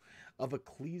purview of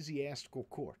ecclesiastical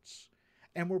courts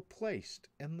and were placed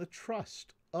in the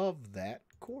trust of that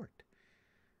court.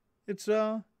 It's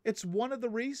one of the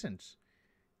reasons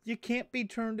you can't be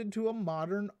turned into a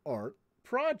modern art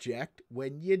project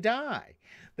when you die.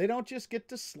 They don't just get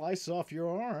to slice off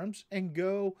your arms and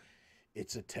go,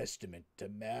 it's a testament to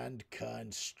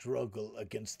mankind's struggle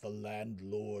against the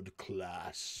landlord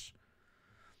class.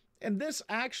 And this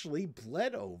actually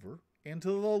bled over into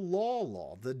the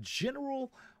law, the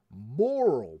general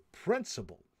moral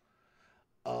principle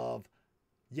of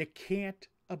you can't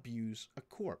abuse a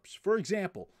corpse. For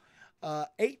example,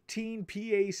 18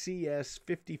 PACS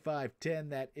 5510,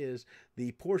 that is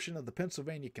the portion of the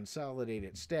Pennsylvania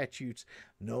Consolidated Statutes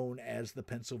known as the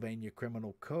Pennsylvania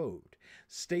Criminal Code,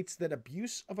 states that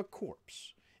abuse of a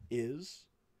corpse is,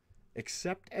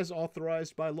 except as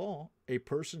authorized by law, a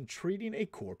person treating a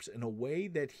corpse in a way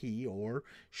that he or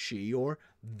she or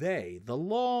they, the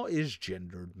law is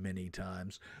gendered many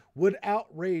times, would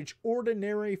outrage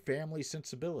ordinary family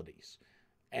sensibilities,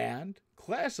 and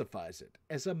classifies it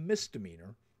as a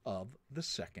misdemeanor of the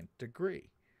second degree.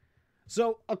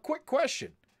 So, a quick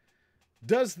question.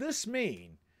 Does this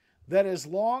mean that as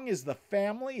long as the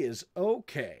family is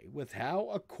okay with how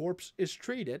a corpse is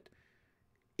treated,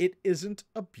 it isn't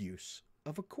abuse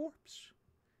of a corpse?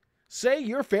 Say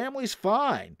your family's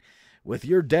fine with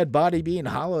your dead body being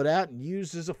hollowed out and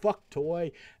used as a fuck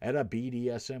toy at a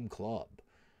BDSM club.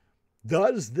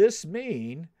 Does this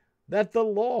mean that the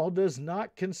law does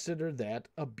not consider that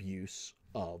abuse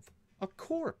of a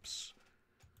corpse?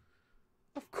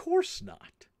 Of course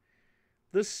not.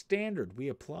 The standard we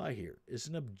apply here is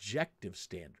an objective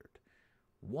standard,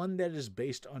 one that is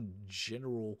based on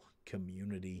general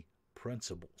community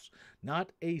principles,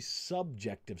 not a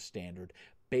subjective standard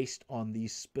based on the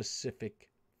specific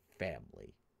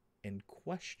family in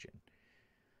question.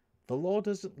 The law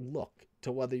doesn't look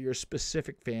to whether your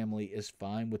specific family is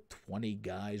fine with 20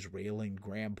 guys railing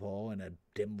grandpa in a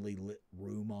dimly lit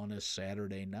room on a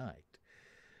Saturday night.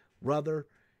 Rather,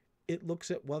 it looks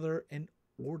at whether an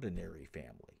ordinary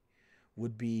family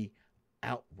would be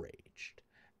outraged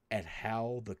at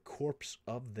how the corpse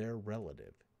of their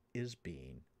relative is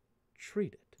being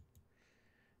treated.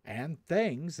 And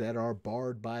things that are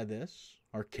barred by this,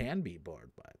 or can be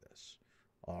barred by this,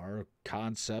 are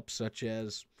concepts such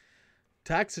as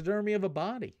taxidermy of a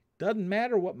body. Doesn't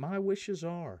matter what my wishes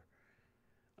are.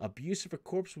 Abuse of a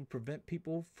corpse would prevent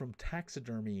people from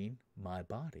taxidermying my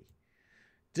body.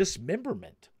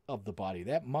 Dismemberment of the body,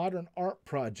 that modern art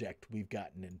project we've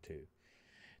gotten into.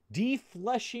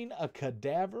 Defleshing a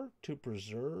cadaver to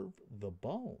preserve the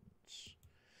bones.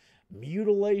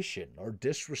 Mutilation or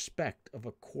disrespect of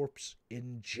a corpse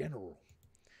in general.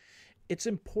 It's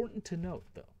important to note,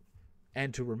 though,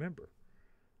 and to remember,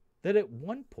 that at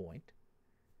one point,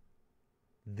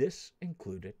 this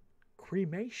included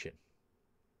cremation.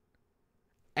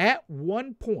 At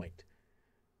one point,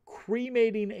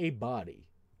 cremating a body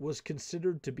was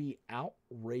considered to be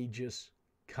outrageous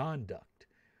conduct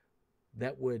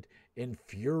that would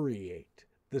infuriate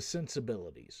the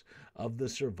sensibilities of the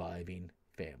surviving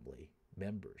family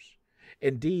members.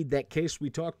 Indeed, that case we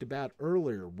talked about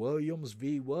earlier, Williams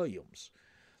v. Williams,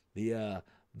 the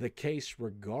case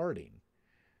regarding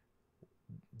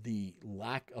the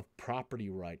lack of property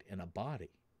right in a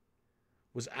body,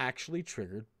 was actually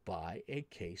triggered by a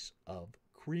case of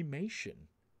cremation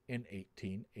in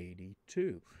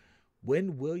 1882.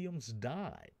 When Williams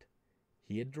died,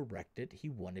 he had directed he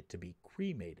wanted to be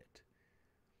cremated.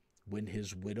 When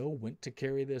his widow went to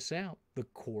carry this out, the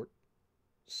court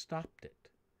stopped it.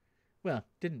 Well,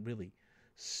 didn't really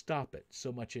stop it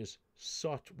so much as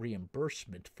sought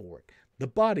reimbursement for it. The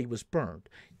body was burned.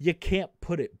 You can't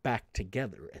put it back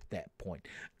together at that point.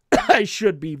 I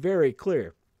should be very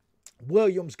clear.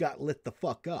 Williams got lit the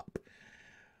fuck up.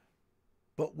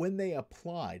 But when they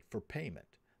applied for payment,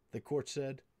 the court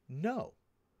said, no,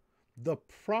 the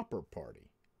proper party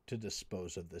to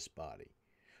dispose of this body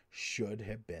should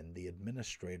have been the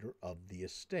administrator of the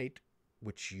estate,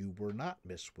 which you were not,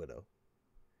 Miss Widow.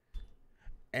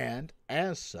 And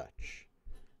as such,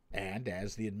 and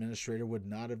as the administrator would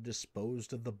not have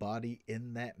disposed of the body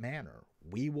in that manner,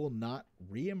 we will not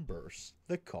reimburse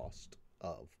the cost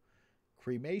of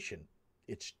cremation.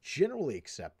 It's generally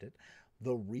accepted.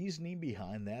 The reasoning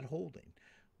behind that holding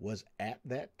was at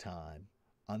that time,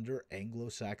 under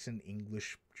Anglo-Saxon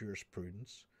English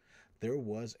jurisprudence, there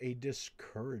was a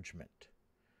discouragement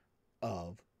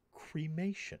of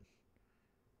cremation.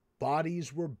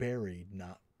 Bodies were buried,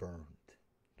 not burned.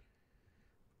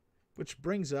 Which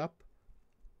brings up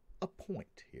a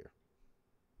point here.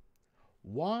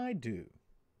 Why do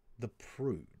the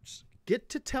prudes get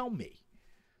to tell me,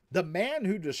 the man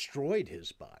who destroyed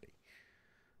his body,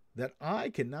 that I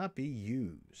cannot be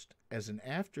used as an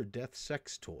after-death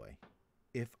sex toy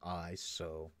if I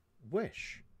so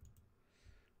wish?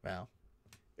 Well,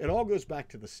 it all goes back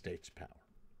to the state's power.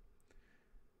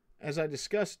 As I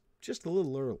discussed just a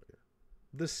little earlier,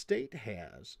 the state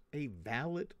has a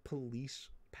valid police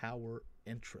power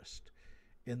interest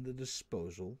in the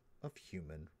disposal of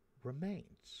human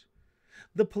remains.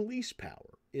 The police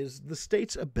power is the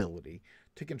state's ability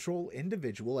to control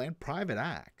individual and private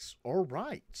acts or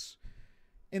rights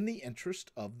in the interest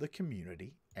of the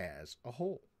community as a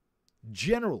whole.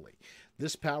 Generally,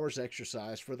 this power is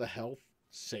exercised for the health,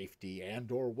 safety,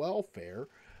 and or welfare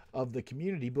of the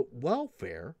community, but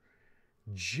welfare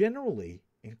generally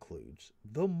includes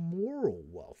the moral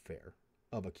welfare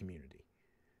of a community.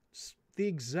 It's the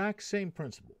exact same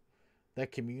principle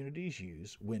that communities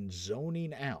use when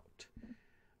zoning out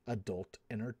adult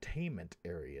entertainment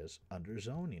areas under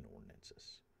zoning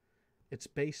ordinances. It's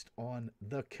based on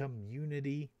the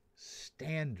community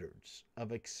standards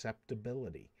of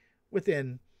acceptability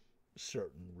within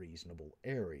certain reasonable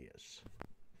areas.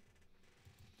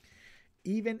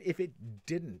 Even if it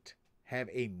didn't have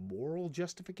a moral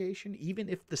justification, even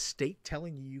if the state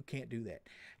telling you can't do that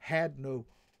had no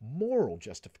moral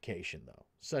justification, though,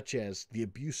 such as the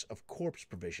abuse of corpse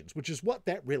provisions, which is what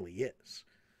that really is,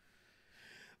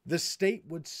 the state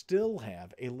would still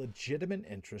have a legitimate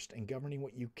interest in governing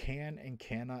what you can and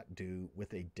cannot do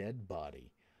with a dead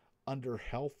body under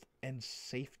health and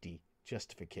safety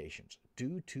justifications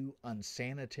due to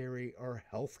unsanitary or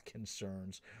health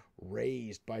concerns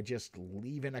raised by just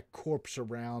leaving a corpse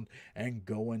around and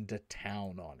going to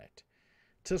town on it.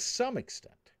 To some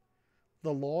extent,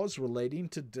 the laws relating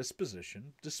to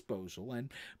disposition, disposal,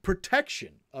 and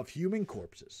protection of human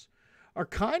corpses are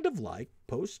kind of like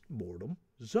post-mortem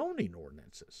zoning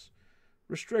ordinances,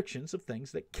 restrictions of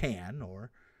things that can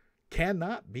or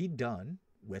cannot be done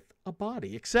with a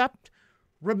body, except,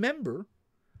 remember,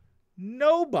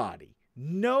 nobody,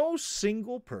 no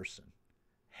single person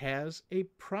has a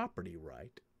property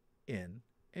right in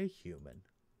a human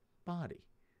body.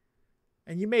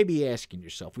 And you may be asking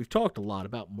yourself, we've talked a lot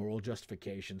about moral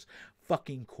justifications,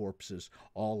 fucking corpses,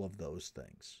 all of those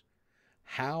things.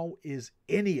 How is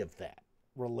any of that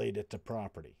related to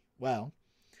property? Well,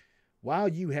 while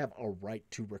you have a right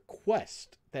to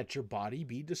request that your body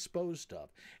be disposed of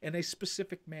in a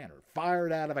specific manner,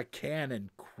 fired out of a cannon,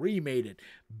 cremated,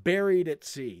 buried at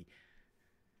sea,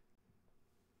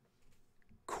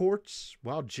 courts,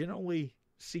 while generally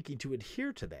seeking to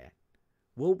adhere to that,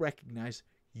 will recognize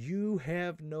you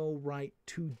have no right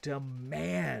to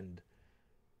demand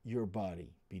your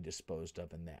body be disposed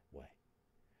of in that way.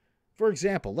 For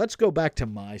example, let's go back to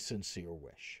my sincere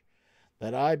wish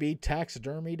that I be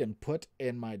taxidermied and put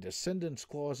in my descendants'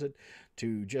 closet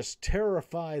to just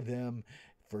terrify them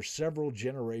for several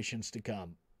generations to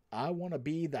come. I want to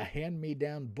be the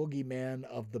hand-me-down boogeyman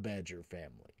of the Badger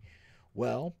family.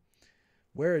 Well,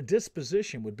 where a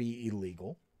disposition would be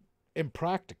illegal,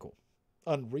 impractical,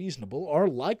 unreasonable, or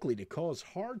likely to cause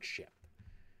hardship,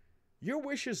 your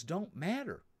wishes don't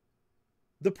matter.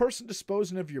 The person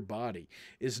disposing of your body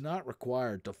is not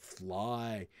required to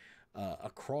fly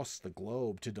across the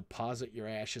globe to deposit your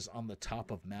ashes on the top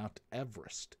of Mount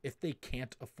Everest if they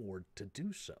can't afford to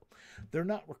do so. They're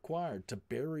not required to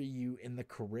bury you in the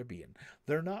Caribbean.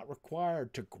 They're not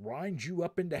required to grind you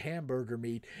up into hamburger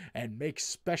meat and make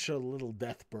special little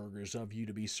death burgers of you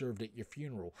to be served at your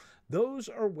funeral. Those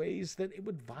are ways that it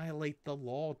would violate the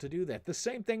law to do that. The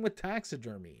same thing with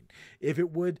taxidermying. If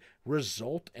it would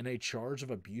result in a charge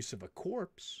of abuse of a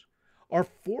corpse, or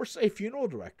force a funeral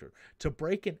director to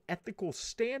break an ethical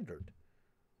standard,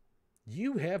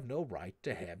 you have no right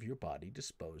to have your body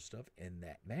disposed of in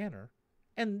that manner,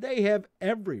 and they have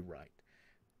every right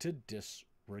to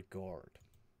disregard.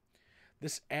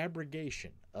 This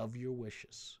abrogation of your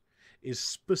wishes is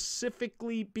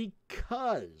specifically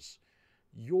because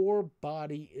your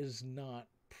body is not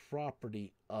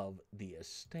property of the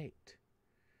estate.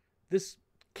 This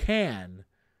can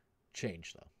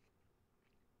change, though.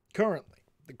 Currently,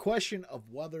 the question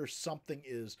of whether something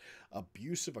is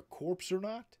abuse of a corpse or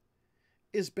not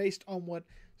is based on what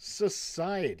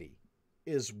society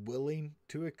is willing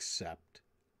to accept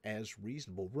as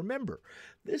reasonable. Remember,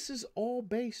 this is all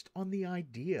based on the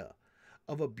idea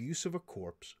of abuse of a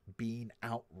corpse being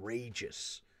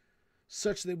outrageous,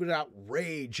 such that it would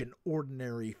outrage an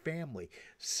ordinary family.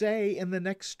 Say in the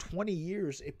next 20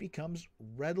 years it becomes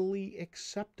readily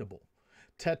acceptable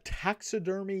to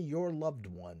taxidermy your loved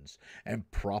ones and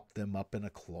prop them up in a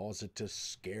closet to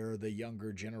scare the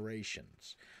younger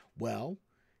generations. Well,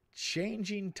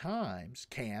 changing times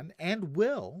can and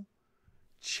will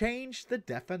change the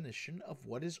definition of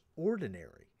what is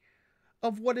ordinary,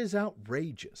 of what is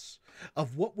outrageous,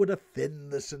 of what would offend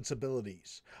the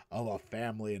sensibilities of a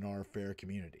family in our fair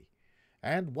community.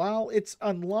 And while it's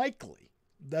unlikely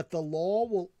that the law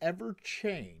will ever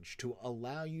change to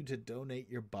allow you to donate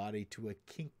your body to a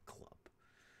kink club,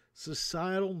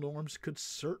 societal norms could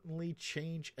certainly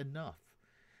change enough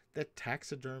that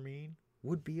taxidermying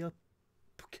would be a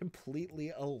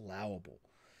completely allowable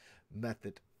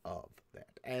method of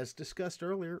that. As discussed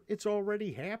earlier, it's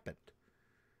already happened.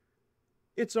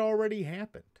 It's already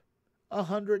happened.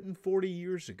 140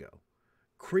 years ago,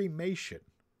 cremation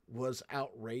was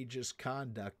outrageous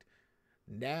conduct.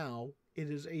 Now it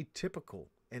is a typical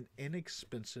and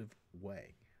inexpensive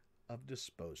way of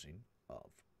disposing of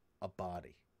a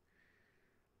body.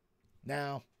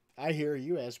 Now, I hear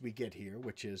you as we get here,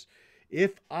 which is,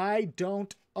 if I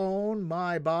don't own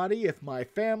my body, if my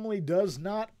family does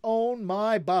not own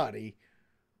my body,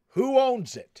 who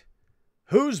owns it?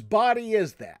 Whose body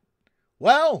is that?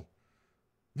 Well,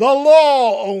 the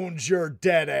law owns your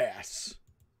dead ass.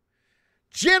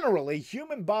 Generally,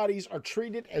 human bodies are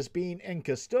treated as being in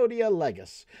custodia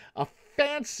legis, a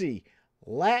fancy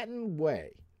Latin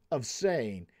way of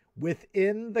saying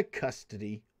within the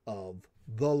custody of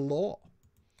the law.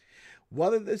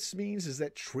 What this means is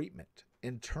that treatment,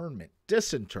 internment,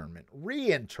 disinterment,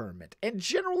 reinterment, and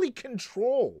generally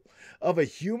control of a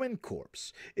human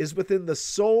corpse is within the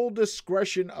sole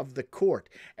discretion of the court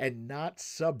and not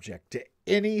subject to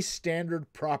any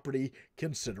standard property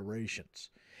considerations.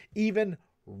 Even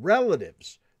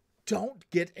relatives don't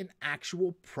get an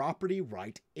actual property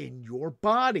right in your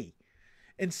body.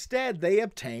 Instead, they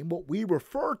obtain what we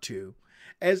refer to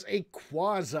as a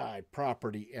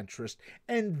quasi-property interest,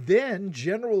 and then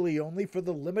generally only for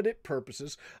the limited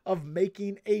purposes of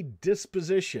making a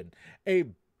disposition, a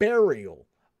burial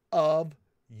of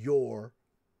your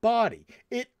body.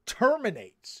 It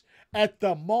terminates at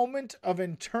the moment of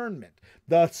internment.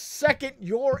 The second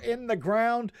you're in the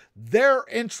ground, their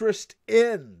interest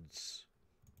ends.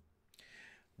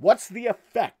 What's the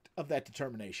effect of that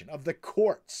determination? Of the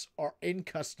courts are in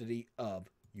custody of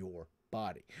your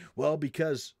body? Well,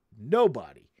 because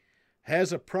nobody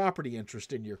has a property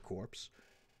interest in your corpse,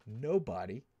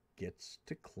 nobody gets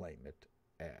to claim it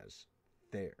as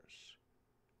theirs.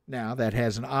 Now, that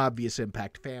has an obvious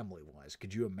impact family-wise.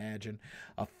 Could you imagine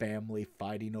a family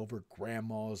fighting over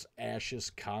grandma's ashes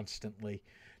constantly?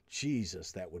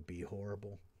 Jesus, that would be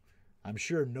horrible. I'm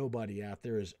sure nobody out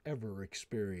there has ever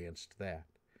experienced that.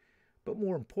 But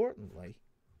more importantly,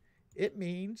 it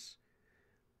means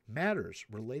matters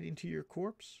relating to your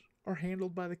corpse are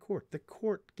handled by the court. The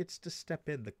court gets to step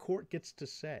in. The court gets to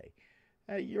say,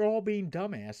 hey, you're all being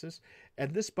dumbasses,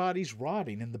 and this body's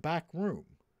rotting in the back room.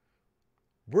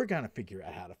 We're going to figure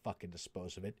out how to fucking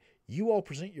dispose of it. You all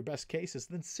present your best cases,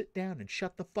 then sit down and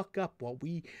shut the fuck up while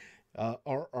we,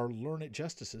 our learned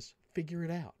justices, figure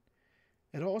it out.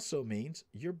 It also means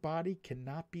your body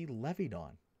cannot be levied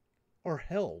on or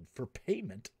held for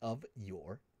payment of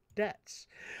your debts.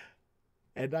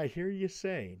 And I hear you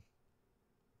saying,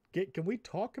 can we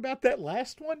talk about that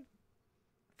last one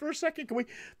for a second? Can we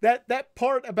that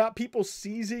part about people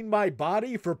seizing my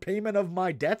body for payment of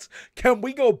my debts? Can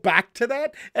we go back to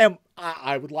that? And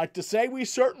I would like to say we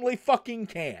certainly fucking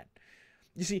can.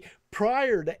 You see,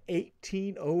 prior to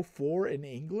 1804 in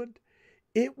England,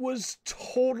 it was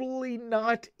totally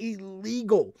not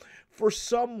illegal for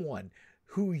someone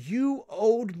who you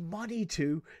owed money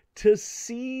to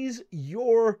seize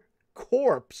your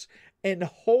corpse and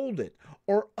hold it,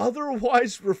 or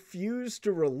otherwise refuse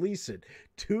to release it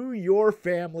to your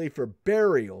family for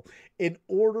burial in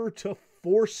order to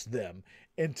force them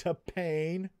into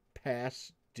paying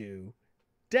past due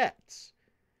debts.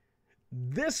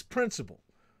 This principle,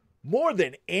 more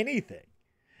than anything,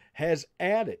 has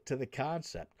added to the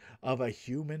concept of a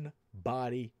human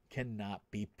body cannot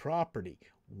be property.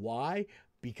 Why?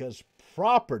 Because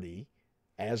property,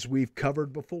 as we've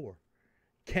covered before,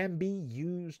 can be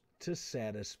used to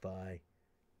satisfy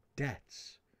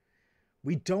debts.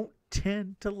 We don't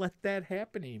tend to let that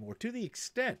happen anymore, to the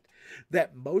extent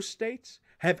that most states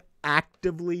have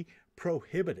actively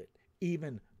prohibited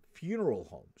even funeral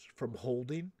homes from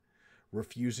holding,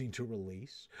 refusing to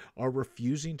release, or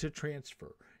refusing to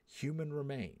transfer human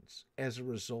remains as a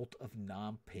result of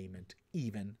non-payment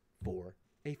even for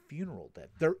a funeral debt.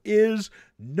 There is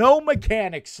no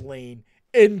mechanics lien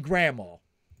in grandma.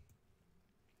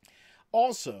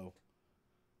 Also,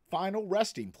 final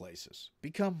resting places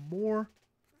become more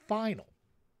final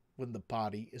when the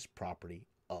body is property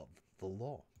of the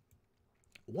law.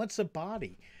 Once a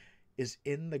body is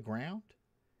in the ground,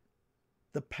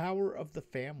 the power of the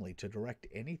family to direct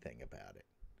anything about it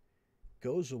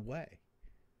goes away.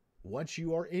 Once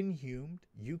you are inhumed,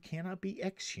 you cannot be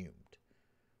exhumed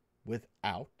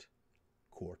without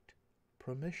court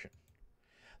permission.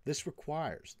 This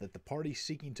requires that the party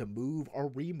seeking to move or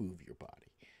remove your body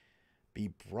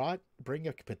bring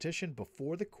a petition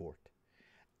before the court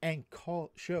and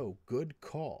show good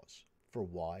cause for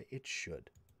why it should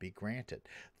be granted.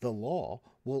 The law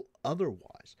will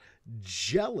otherwise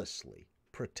jealously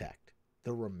protect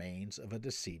the remains of a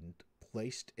decedent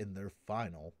placed in their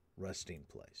final resting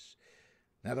place.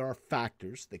 Now, there are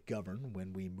factors that govern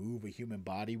when we move a human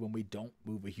body, when we don't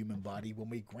move a human body, when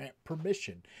we grant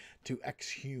permission to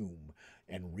exhume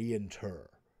and reinter.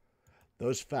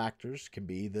 Those factors can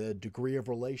be the degree of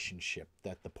relationship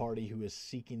that the party who is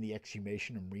seeking the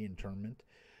exhumation and reinterment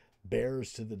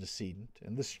bears to the decedent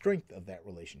and the strength of that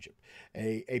relationship.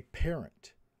 A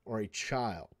parent or a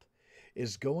child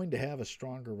is going to have a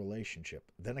stronger relationship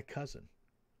than a cousin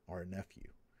or a nephew,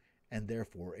 and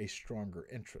therefore a stronger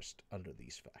interest under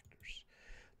these factors.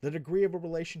 The degree of a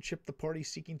relationship the party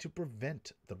seeking to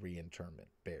prevent the reinterment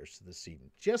bears to the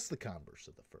decedent, just the converse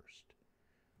of the first.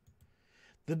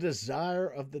 The desire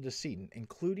of the decedent,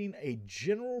 including a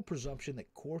general presumption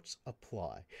that courts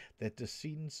apply that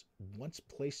decedents, once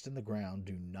placed in the ground,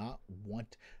 do not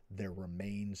want their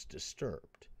remains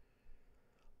disturbed,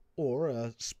 or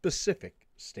a specific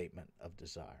statement of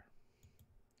desire.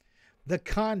 The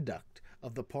conduct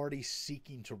of the party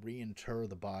seeking to reinter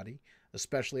the body,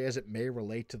 especially as it may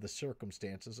relate to the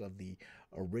circumstances of the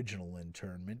original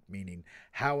internment, meaning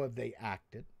how have they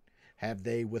acted? Have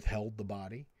they withheld the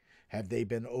body? Have they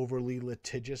been overly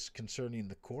litigious concerning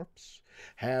the corpse?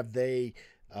 Have they,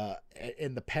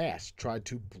 in the past, tried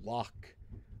to block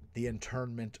the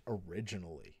internment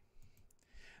originally?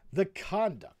 The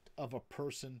conduct of a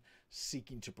person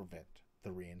seeking to prevent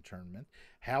the reinterment,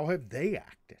 how have they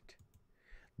acted?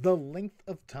 The length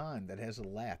of time that has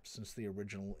elapsed since the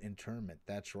original internment.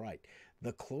 That's right.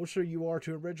 The closer you are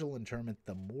to original internment,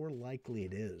 the more likely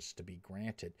it is to be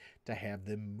granted to have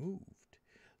them moved.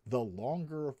 The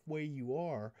longer away you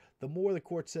are, the more the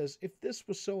court says, if this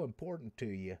was so important to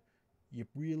you, you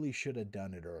really should have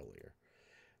done it earlier.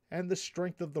 And the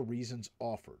strength of the reasons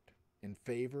offered in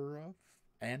favor of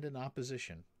and in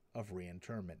opposition of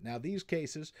reinterment. Now, these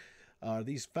cases,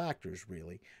 these factors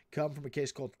really come from a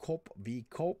case called Culp v.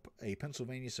 Culp, a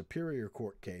Pennsylvania Superior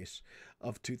Court case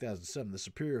of 2007. The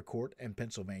Superior Court in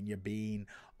Pennsylvania being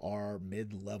our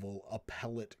mid-level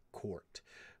appellate court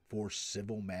for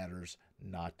civil matters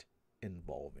not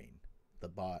involving the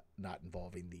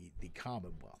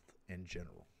Commonwealth in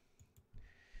general.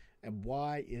 And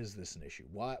why is this an issue?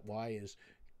 Why is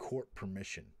court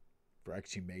permission for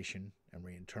exhumation and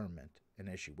reinterment an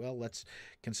issue? Well, let's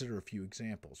consider a few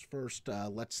examples. First,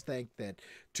 let's think that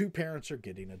two parents are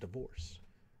getting a divorce.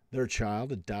 Their child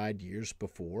had died years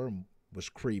before and was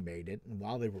cremated, and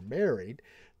while they were married,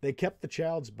 they kept the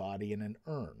child's body in an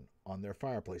urn on their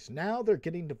fireplace. Now they're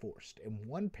getting divorced, and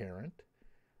one parent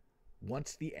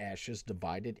wants the ashes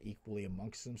divided equally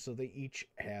amongst them so they each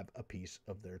have a piece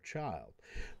of their child.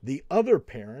 The other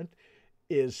parent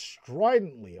is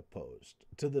stridently opposed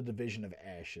to the division of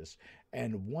ashes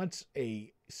and wants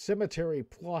a cemetery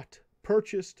plot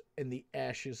purchased and the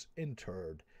ashes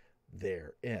interred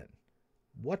therein.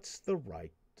 What's the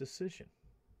right decision?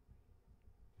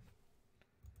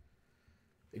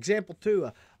 Example 2,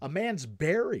 a man's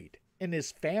buried in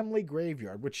his family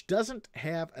graveyard, which doesn't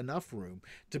have enough room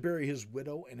to bury his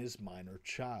widow and his minor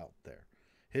child there.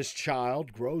 His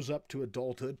child grows up to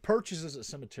adulthood, purchases a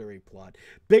cemetery plot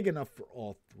big enough for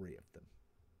all three of them.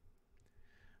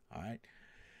 All right.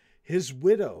 His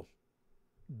widow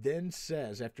then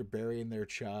says, after burying their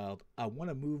child, I want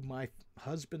to move my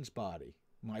husband's body,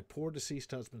 my poor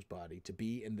deceased husband's body, to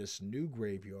be in this new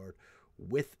graveyard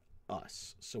with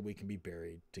us so we can be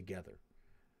buried together.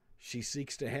 She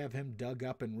seeks to have him dug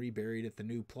up and reburied at the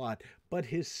new plot, but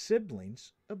his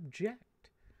siblings object,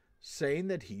 saying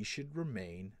that he should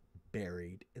remain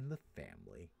buried in the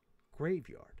family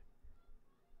graveyard.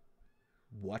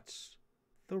 What's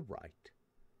the right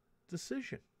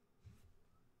decision?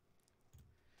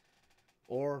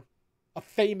 Or a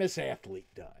famous athlete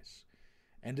dies,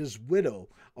 and his widow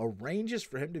arranges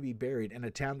for him to be buried in a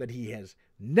town that he has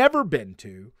never been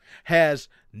to, has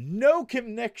no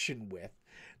connection with,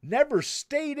 never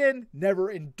stayed in,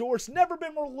 never endorsed, never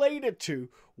been related to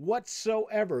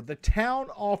whatsoever. The town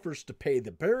offers to pay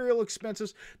the burial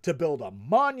expenses, to build a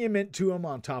monument to him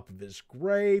on top of his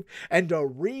grave, and to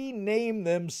rename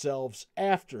themselves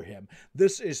after him.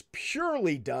 This is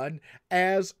purely done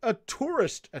as a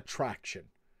tourist attraction.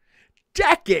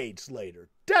 Decades later,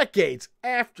 decades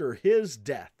after his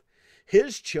death,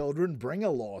 his children bring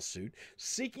a lawsuit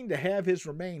seeking to have his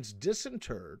remains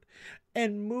disinterred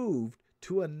and moved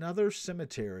to another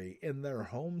cemetery in their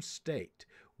home state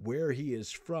where he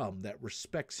is from that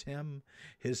respects him,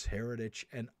 his heritage,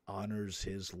 and honors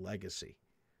his legacy.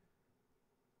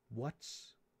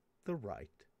 What's the right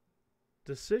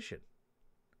decision?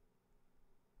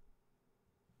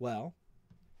 Well,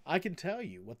 I can tell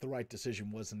you what the right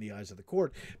decision was in the eyes of the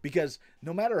court, because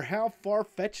no matter how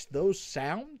far-fetched those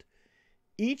sound,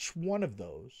 each one of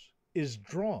those is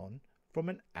drawn from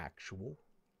an actual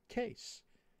case.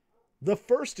 The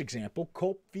first example,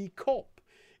 Culp v. Culp,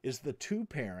 is the two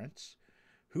parents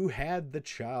who had the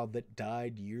child that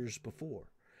died years before.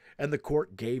 And the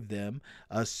court gave them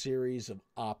a series of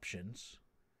options.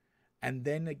 And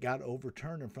then it got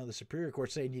overturned in front of the Superior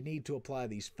Court saying you need to apply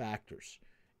these factors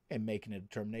and making a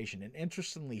determination. And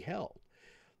interestingly held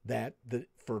that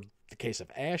for the case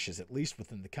of ashes, at least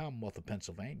within the Commonwealth of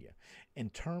Pennsylvania,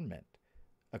 interment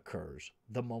occurs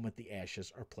the moment the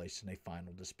ashes are placed in a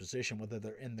final disposition, whether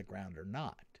they're in the ground or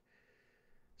not.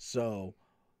 So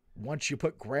once you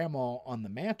put grandma on the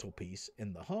mantelpiece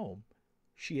in the home,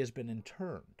 she has been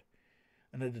interned.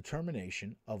 And a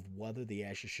determination of whether the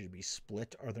ashes should be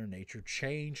split or their nature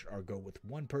changed or go with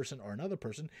one person or another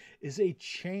person is a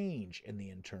change in the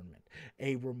internment,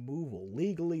 a removal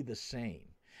legally the same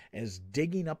as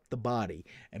digging up the body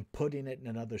and putting it in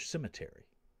another cemetery.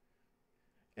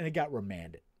 And it got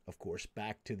remanded, of course,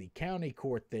 back to the county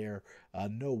court there.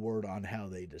 No word on how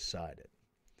they decided.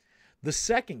 The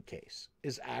second case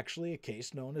is actually a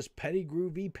case known as Pettigrew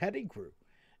v. Pettigrew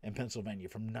in Pennsylvania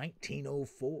from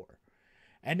 1904.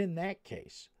 And in that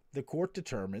case, the court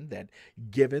determined that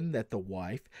given that the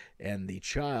wife and the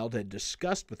child had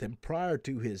discussed with him prior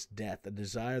to his death a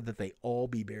desire that they all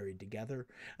be buried together,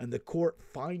 and the court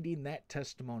finding that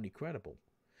testimony credible,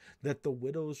 that the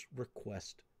widow's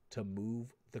request to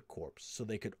move the corpse so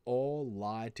they could all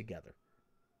lie together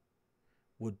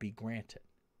would be granted.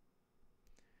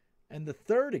 And the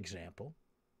third example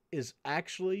is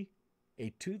actually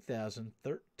a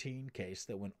 2013 case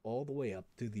that went all the way up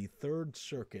to the Third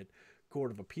Circuit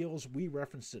Court of Appeals. We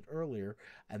referenced it earlier,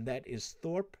 and that is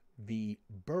Thorpe v.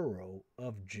 Borough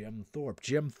of Jim Thorpe.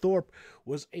 Jim Thorpe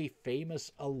was a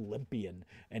famous Olympian,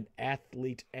 an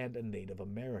athlete, and a Native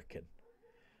American.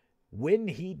 When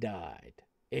he died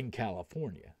in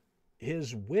California,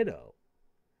 his widow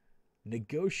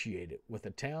negotiated with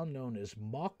a town known as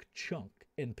Mock Chunk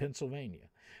in Pennsylvania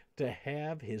to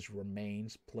have his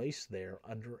remains placed there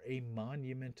under a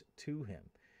monument to him.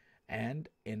 And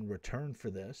in return for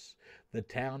this, the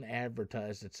town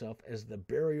advertised itself as the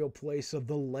burial place of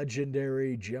the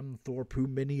legendary Jim Thorpe, who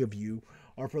many of you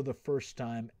are for the first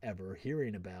time ever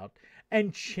hearing about,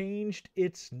 and changed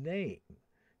its name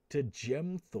to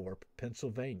Jim Thorpe,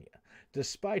 Pennsylvania,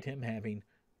 despite him having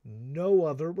no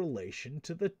other relation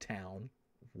to the town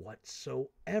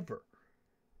whatsoever.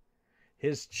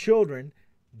 His children,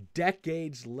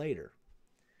 decades later,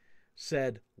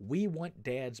 said, "We want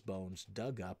Dad's bones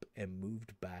dug up and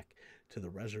moved back to the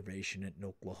reservation in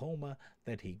Oklahoma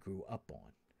that he grew up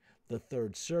on." The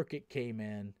Third Circuit came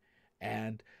in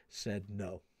and said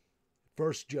no.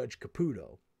 First Judge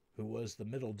Caputo, who was the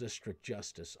Middle District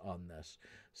Justice on this,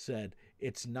 said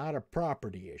it's not a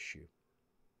property issue.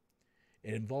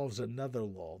 It involves another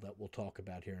law that we'll talk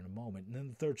about here in a moment. And then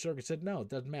the Third Circuit said, no, it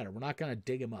doesn't matter. We're not going to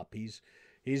dig him up. He's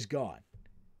gone.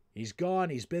 He's gone.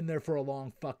 He's been there for a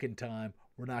long fucking time.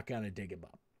 We're not going to dig him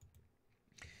up.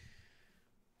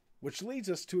 Which leads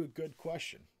us to a good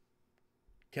question.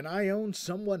 Can I own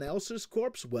someone else's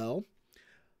corpse? Well,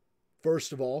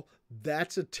 first of all,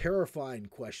 that's a terrifying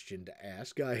question to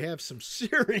ask. I have some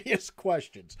serious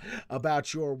questions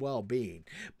about your well-being.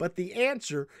 But the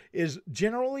answer is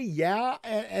generally yeah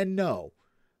and no.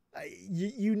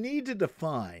 You need to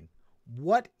define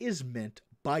what is meant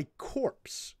by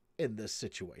corpse in this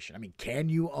situation. I mean, can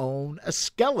you own a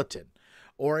skeleton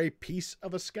or a piece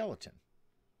of a skeleton?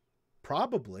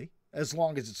 Probably, as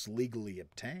long as it's legally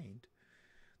obtained.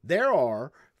 There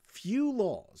are few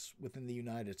laws within the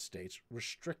United States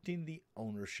restricting the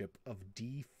ownership of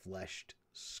defleshed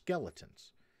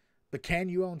skeletons. But can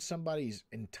you own somebody's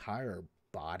entire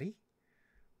body?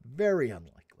 Very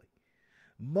unlikely.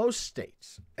 Most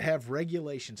states have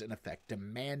regulations in effect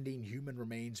demanding human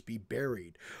remains be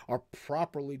buried or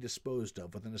properly disposed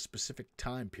of within a specific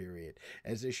time period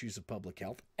as issues of public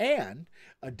health, and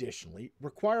additionally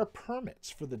require permits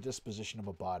for the disposition of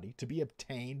a body to be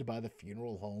obtained by the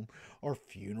funeral home or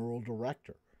funeral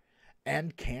director,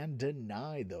 and can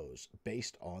deny those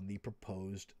based on the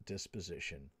proposed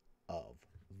disposition of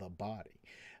the body.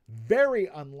 Very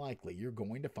unlikely you're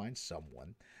going to find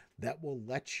someone that will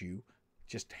let you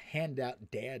just hand out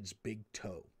dad's big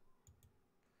toe.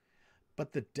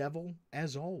 But the devil,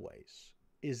 as always,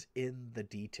 is in the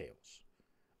details.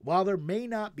 While there may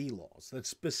not be laws that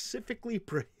specifically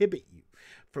prohibit you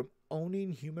from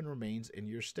owning human remains in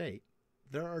your state,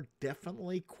 there are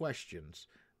definitely questions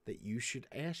that you should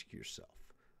ask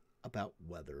yourself about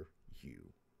whether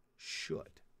you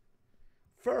should.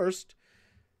 First,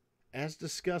 as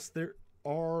discussed, there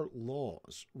are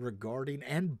laws regarding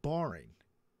and barring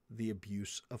the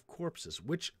abuse of corpses,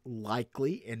 which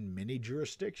likely in many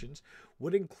jurisdictions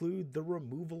would include the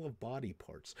removal of body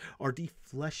parts or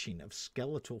defleshing of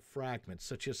skeletal fragments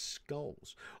such as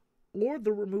skulls, or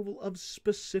the removal of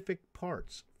specific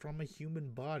parts from a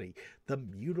human body, the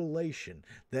mutilation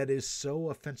that is so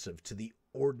offensive to the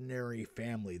ordinary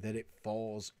family that it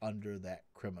falls under that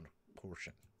criminal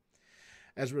portion.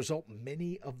 As a result,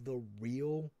 many of the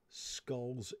real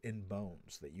skulls and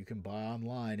bones that you can buy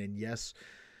online, and yes,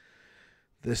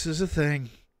 this is a thing,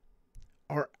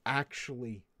 are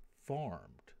actually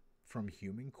farmed from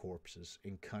human corpses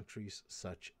in countries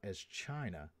such as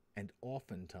China, and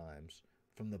oftentimes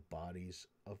from the bodies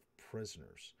of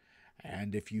prisoners.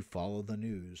 And if you follow the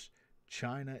news,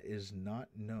 China is not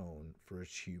known for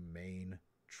its humane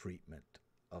treatment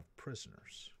of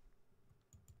prisoners.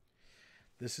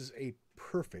 This is a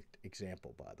perfect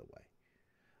example, by the way,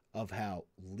 of how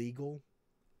legal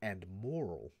and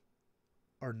moral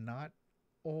are not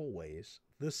always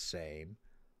the same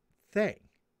thing.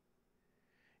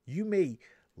 You may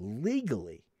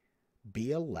legally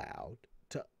be allowed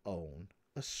to own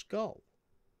a skull,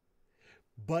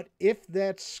 but if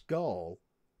that skull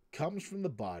comes from the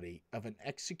body of an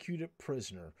executed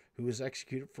prisoner who was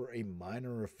executed for a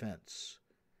minor offense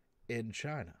in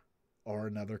China or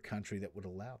another country that would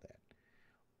allow that,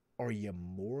 are you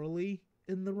morally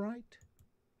in the right?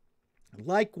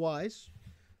 Likewise,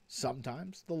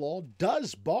 sometimes the law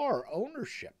does bar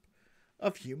ownership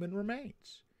of human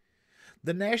remains.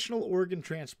 The National Organ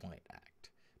Transplant Act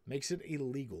makes it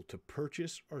illegal to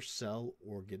purchase or sell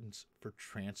organs for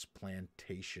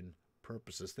transplantation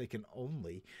purposes. They can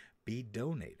only be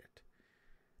donated.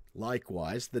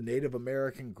 Likewise, the Native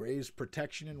American Graves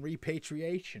Protection and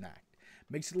Repatriation Act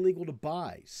makes it illegal to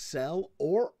buy, sell,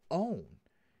 or own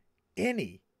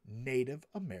any Native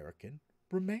American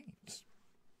remains.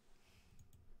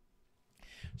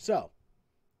 So,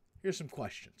 here's some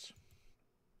questions.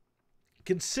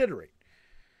 Considering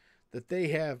that they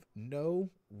have no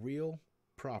real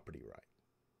property right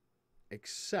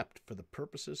except for the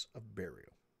purposes of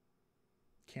burial,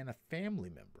 can a family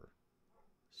member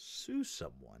sue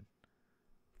someone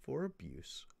for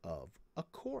abuse of a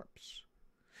corpse?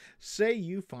 Say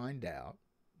you find out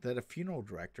that a funeral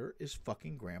director is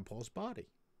fucking grandpa's body.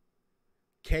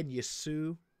 Can you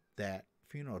sue that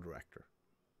funeral director?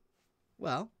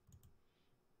 Well,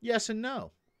 yes and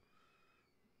no.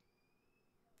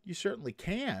 You certainly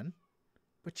can,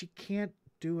 but you can't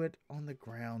do it on the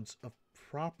grounds of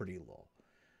property law,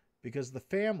 because the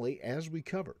family, as we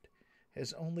covered,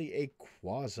 has only a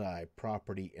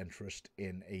quasi-property interest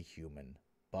in a human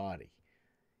body.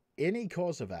 Any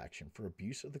cause of action for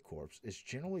abuse of the corpse is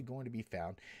generally going to be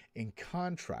found in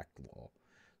contract law,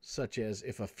 such as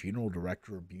if a funeral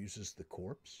director abuses the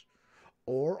corpse,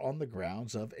 or on the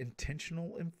grounds of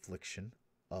intentional infliction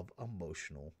of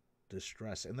emotional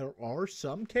distress. And there are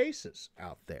some cases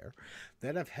out there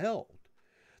that have held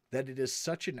that it is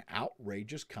such an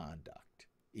outrageous conduct,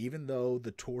 even though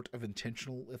the tort of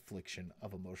intentional infliction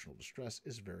of emotional distress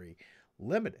is very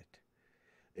limited,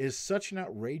 is such an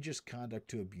outrageous conduct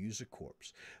to abuse a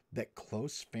corpse that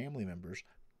close family members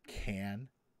can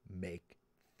make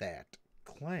that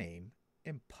claim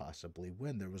and possibly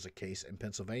win. There was a case in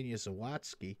Pennsylvania,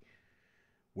 Zawatsky,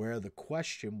 where the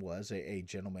question was a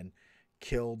gentleman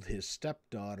killed his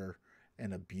stepdaughter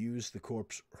and abused the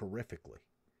corpse horrifically.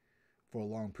 For a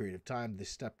long period of time, the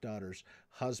stepdaughter's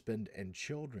husband and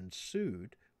children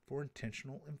sued for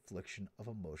intentional infliction of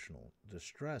emotional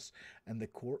distress, and the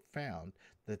court found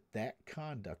that that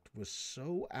conduct was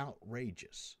so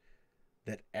outrageous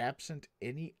that absent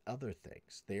any other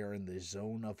things, they are in the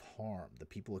zone of harm. The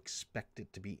people expect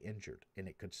it to be injured, and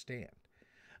it could stand.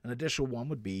 An additional one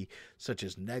would be such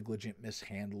as negligent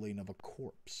mishandling of a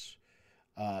corpse.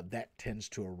 That tends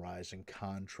to arise in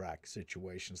contract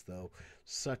situations, though,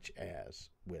 such as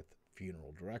with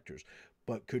funeral directors.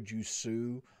 But could you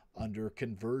sue under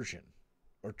conversion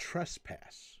or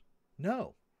trespass?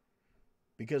 No,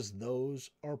 because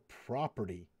those are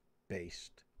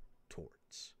property-based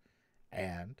torts.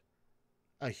 And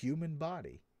a human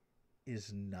body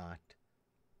is not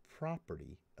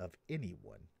property of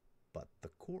anyone but the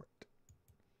court.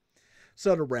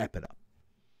 So to wrap it up,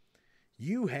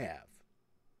 you have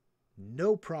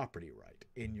no property right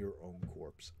in your own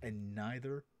corpse, and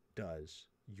neither does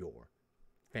your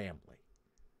family.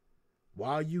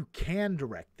 While you can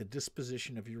direct the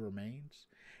disposition of your remains,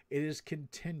 it is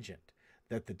contingent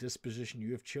that the disposition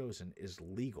you have chosen is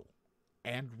legal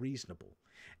and reasonable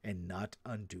and not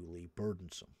unduly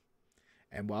burdensome.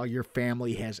 And while your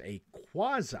family has a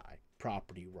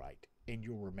quasi-property right in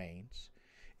your remains,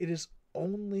 it is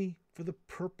only for the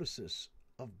purposes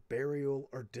of burial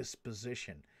or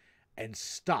disposition and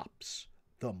stops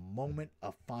the moment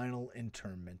a final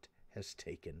interment has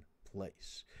taken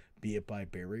place, be it by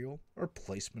burial or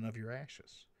placement of your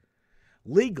ashes.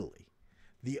 Legally,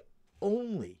 the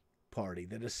only party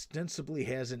that ostensibly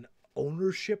has an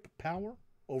ownership power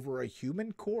over a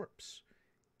human corpse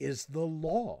is the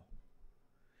law.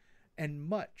 And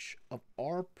much of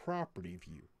our property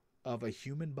view of a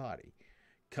human body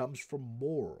comes from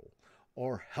moral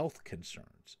or health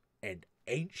concerns and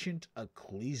ancient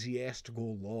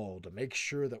ecclesiastical law to make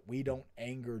sure that we don't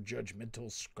anger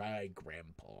judgmental sky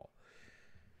grandpa.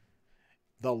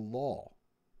 The law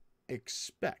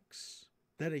expects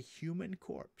that a human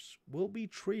corpse will be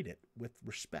treated with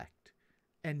respect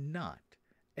and not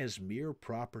as mere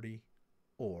property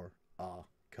or a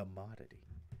commodity.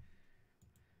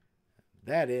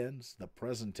 That ends the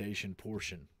presentation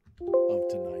portion of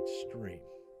tonight's stream.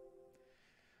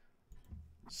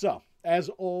 So, as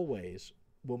always,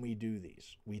 when we do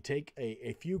these, we take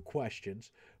a few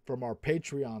questions from our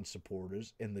Patreon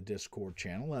supporters in the Discord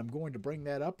channel. I'm going to bring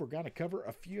that up. We're going to cover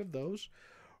a few of those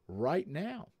right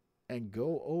now and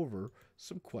go over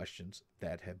some questions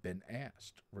that have been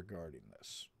asked regarding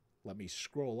this. Let me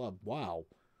scroll up. Wow.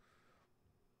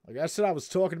 Like I said, I was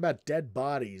talking about dead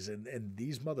bodies, and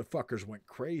these motherfuckers went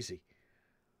crazy.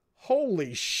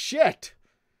 Holy shit!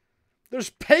 There's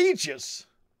pages!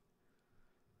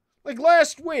 Like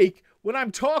last week, when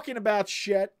I'm talking about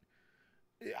shit,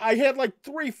 I had like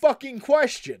 3 fucking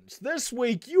questions. This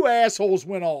week, you assholes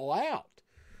went all out.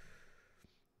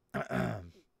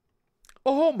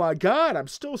 Oh my God, I'm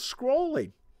still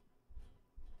scrolling.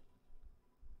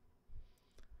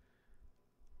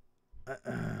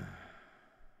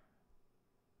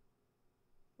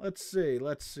 Let's see.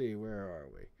 Where are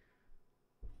we?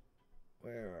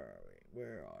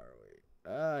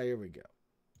 Here we go.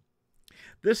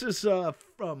 This is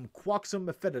from Quaxum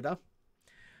Mephididae,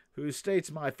 who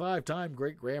states, my 5-time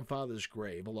great-grandfather's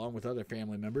grave, along with other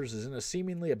family members, is in a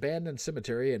seemingly abandoned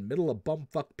cemetery in middle of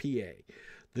bumfuck PA.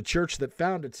 The church that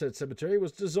founded said cemetery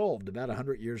was dissolved about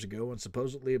 100 years ago and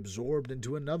supposedly absorbed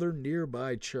into another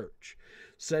nearby church.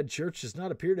 Said church does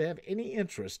not appear to have any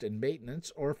interest in maintenance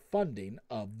or funding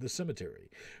of the cemetery.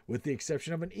 With the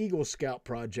exception of an Eagle Scout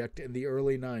project in the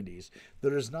early 90s,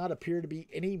 there does not appear to be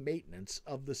any maintenance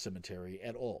of the cemetery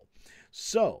at all.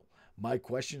 So, my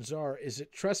questions are, is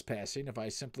it trespassing if I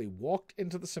simply walked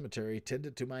into the cemetery,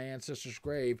 tended to my ancestor's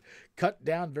grave, cut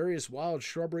down various wild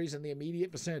shrubberies in the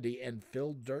immediate vicinity, and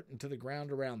filled dirt into the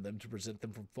ground around them to prevent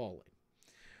them from falling?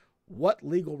 What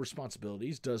legal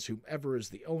responsibilities does whomever is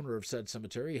the owner of said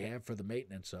cemetery have for the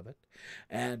maintenance of it?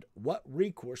 And what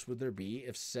recourse would there be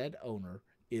if said owner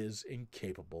is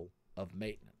incapable of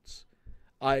maintenance?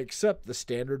 I accept the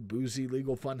standard Boozy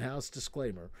legal Funhouse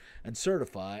disclaimer and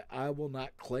certify I will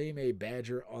not claim a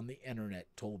badger on the internet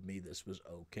told me this was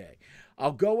okay.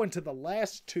 I'll go into the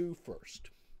last two first.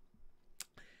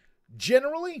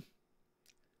 Generally,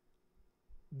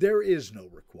 there is no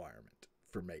requirement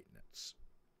for maintenance.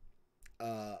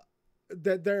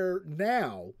 That there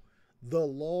now, the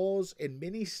laws in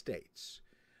many states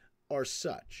are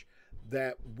such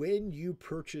that when you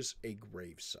purchase a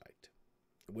gravesite,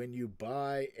 when you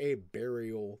buy a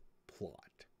burial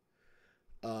plot,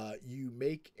 you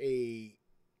make a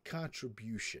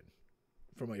contribution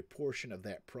from a portion of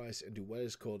that price into what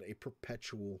is called a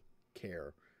perpetual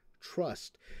care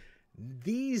trust.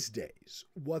 These days,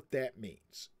 what that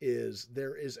means is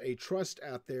there is a trust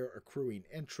out there accruing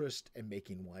interest and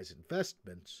making wise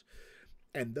investments.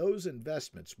 And those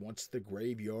investments, once the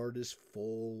graveyard is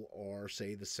full or,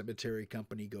 say, the cemetery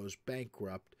company goes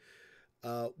bankrupt,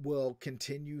 will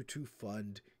continue to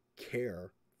fund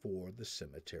care for the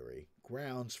cemetery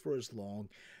grounds for as long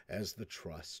as the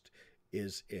trust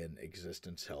is in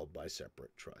existence, held by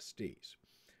separate trustees.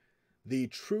 The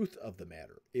truth of the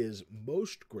matter is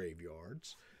most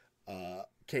graveyards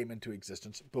came into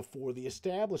existence before the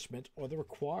establishment or the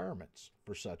requirements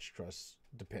for such trusts,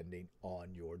 depending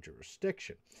on your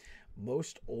jurisdiction.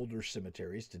 Most older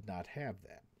cemeteries did not have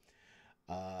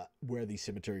that. Where the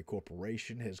cemetery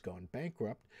corporation has gone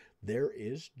bankrupt, there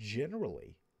is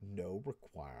generally no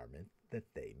requirement that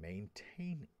they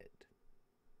maintain it.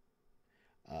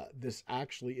 This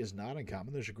actually is not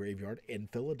uncommon. There's a graveyard in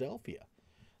Philadelphia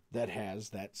that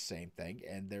has that same thing,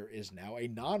 and there is now a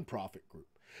nonprofit group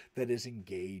that is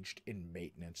engaged in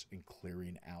maintenance and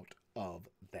clearing out of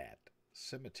that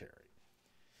cemetery.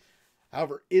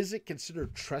 However, is it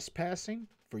considered trespassing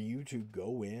for you to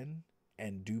go in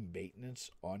and do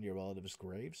maintenance on your relatives'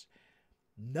 graves?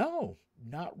 No,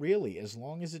 not really, as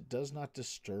long as it does not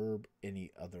disturb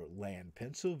any other land.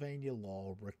 Pennsylvania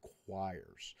law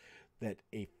requires that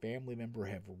a family member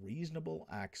have reasonable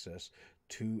access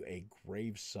to a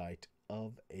grave site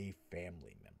of a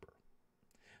family member.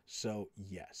 So,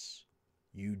 yes,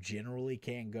 you generally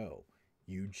can go.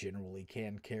 You generally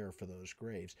can care for those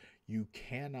graves. You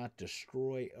cannot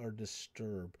destroy or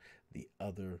disturb the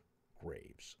other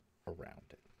graves around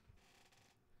it.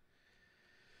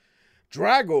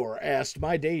 Dragor asked,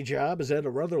 my day job is at a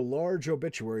rather large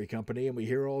obituary company, and we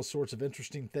hear all sorts of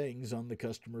interesting things on the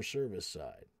customer service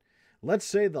side. Let's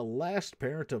say the last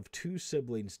parent of 2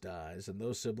 siblings dies, and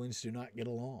those siblings do not get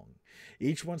along.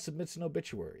 Each one submits an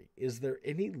obituary. Is there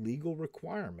any legal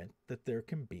requirement that there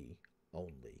can be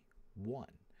only one?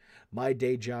 My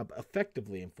day job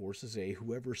effectively enforces a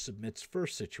whoever submits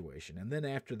first situation, and then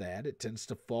after that, it tends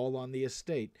to fall on the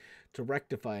estate to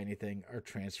rectify anything or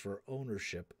transfer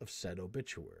ownership of said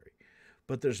obituary.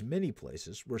 But there's many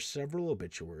places where several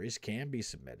obituaries can be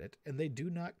submitted, and they do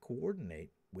not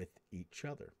coordinate with each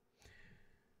other.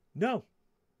 No,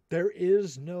 there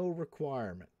is no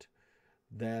requirement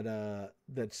that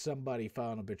somebody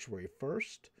file an obituary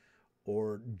first,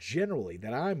 or generally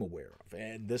that I'm aware of,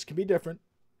 and this can be different.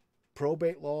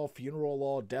 Probate law, funeral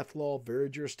law, death law, very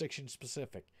jurisdiction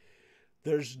specific.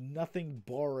 There's nothing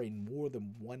barring more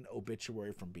than one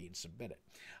obituary from being submitted.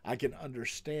 I can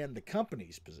understand the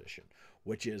company's position,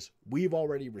 which is we've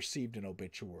already received an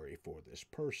obituary for this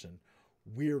person.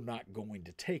 We're not going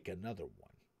to take another one.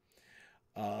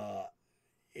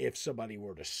 If somebody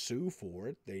were to sue for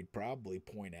it, they'd probably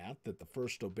point out that the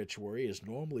first obituary is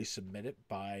normally submitted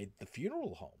by the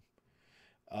funeral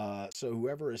home. So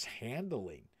whoever is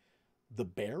handling the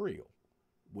burial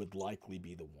would likely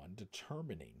be the one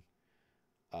determining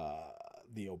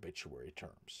the obituary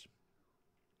terms.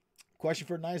 Question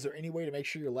for tonight, is there any way to make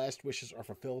sure your last wishes are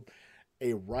fulfilled?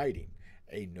 A writing,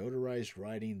 a notarized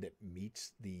writing that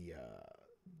meets the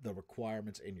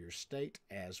requirements in your state,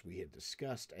 as we had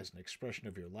discussed, as an expression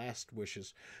of your last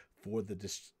wishes for the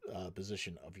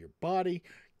disposition of your body,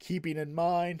 keeping in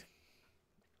mind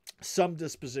some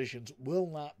dispositions will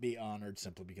not be honored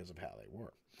simply because of how they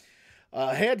were.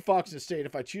 Head Fox and State,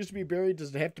 if I choose to be buried,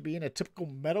 does it have to be in a typical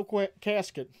metal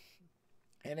casket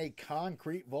in a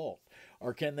concrete vault?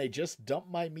 Or can they just dump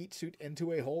my meat suit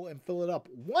into a hole and fill it up?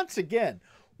 Once again,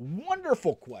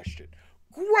 wonderful question.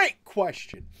 Great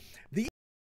question. The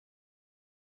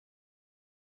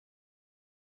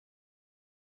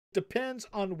depends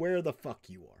on where the fuck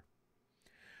you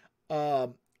are.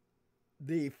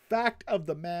 The fact of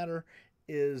the matter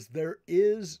is there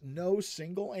is no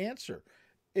single answer.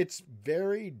 it's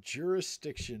very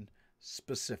jurisdiction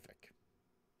specific.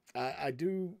 I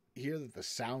do hear that the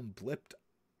sound blipped.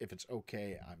 If it's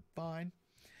okay, I'm fine.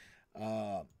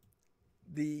 Uh,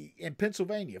 in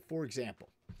Pennsylvania, for example,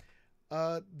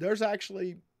 there's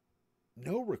actually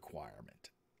no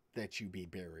requirement that you be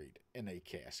buried in a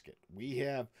casket. We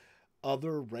have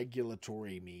other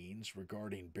regulatory means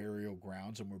regarding burial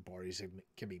grounds and where bodies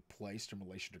can be placed in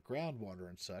relation to groundwater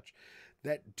and such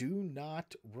that do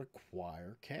not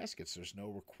require caskets. There's no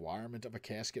requirement of a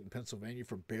casket in Pennsylvania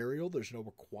for burial. There's no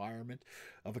requirement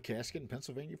of a casket in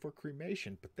Pennsylvania for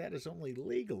cremation, but that is only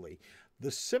legally.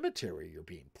 The cemetery you're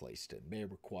being placed in may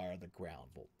require the ground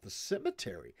vault. The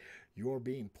cemetery you're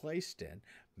being placed in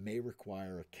may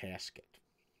require a casket.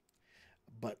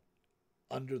 But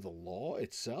under the law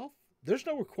itself, there's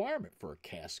no requirement for a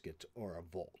casket or a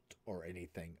vault or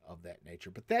anything of that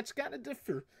nature. But that's got to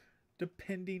differ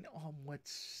depending on what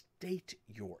state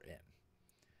you're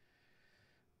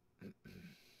in.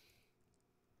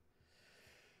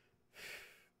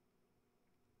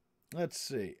 Let's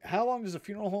see. How long does a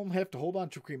funeral home have to hold on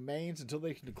to remains until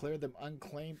they can declare them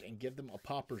unclaimed and give them a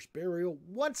pauper's burial?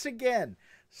 Once again,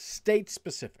 state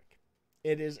specific.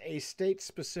 It is a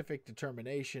state-specific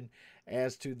determination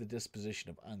as to the disposition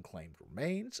of unclaimed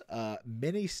remains.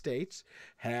 Many states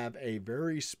have a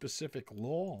very specific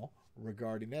law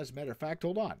regarding that. As a matter of fact,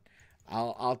 hold on.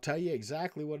 I'll tell you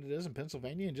exactly what it is in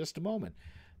Pennsylvania in just a moment.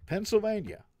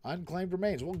 Pennsylvania, unclaimed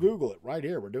remains. We'll Google it right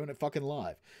here. We're doing it fucking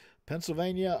live.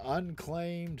 Pennsylvania,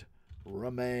 unclaimed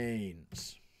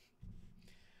remains.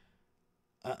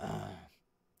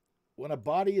 When a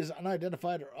body is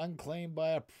unidentified or unclaimed by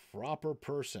a proper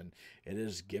person, it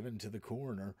is given to the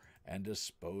coroner and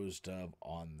disposed of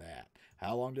on that.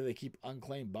 How long do they keep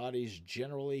unclaimed bodies?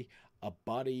 Generally, a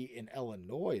body in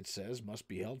Illinois, it says, must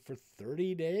be held for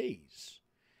 30 days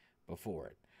before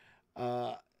it.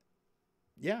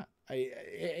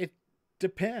 It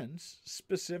depends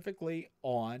specifically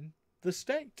on the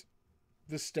state.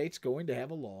 The state's going to have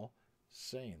a law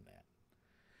saying that.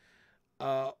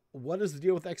 What is the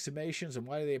deal with exhumations and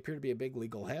why do they appear to be a big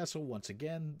legal hassle? Once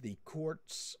again, the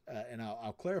courts, and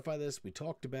I'll clarify this, we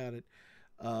talked about it,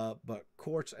 but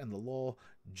courts and the law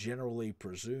generally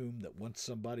presume that once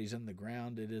somebody's in the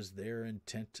ground, it is their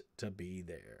intent to be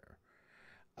there.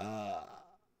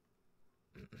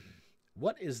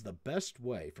 What is the best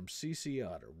way, from CC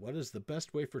Otter, what is the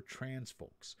best way for trans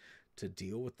folks to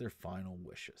deal with their final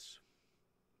wishes?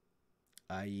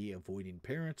 I.e. avoiding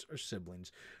parents or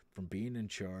siblings from being in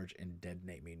charge and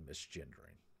dead-naming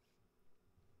misgendering?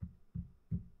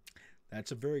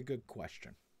 That's a very good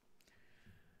question.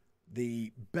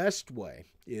 The best way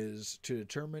is to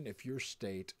determine if your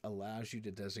state allows you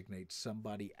to designate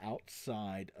somebody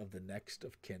outside of the next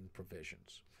of kin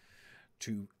provisions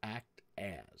to act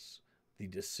as the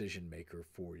decision maker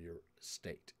for your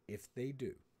state. If they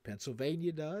do,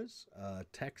 Pennsylvania does,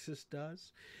 Texas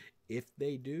does. If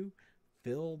they do,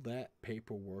 fill that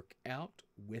paperwork out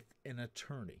with an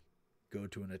attorney. Go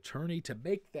to an attorney to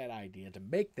make that idea, to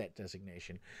make that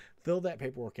designation. Fill that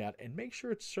paperwork out and make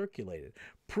sure it's circulated.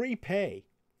 Prepay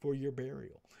for your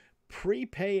burial.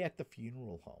 Prepay at the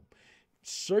funeral home.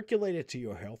 Circulate it to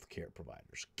your health care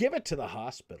providers. Give it to the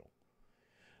hospital.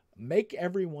 Make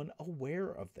everyone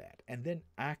aware of that. And then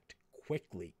act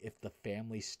quickly if the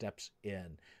family steps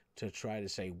in to try to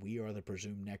say, we are the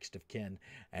presumed next of kin,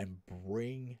 and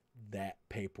bring that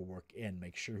paperwork in.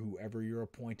 Make sure whoever you're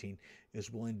appointing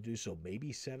is willing to do so.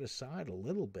 Maybe set aside a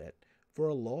little bit for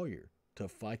a lawyer to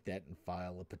fight that and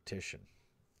file a petition.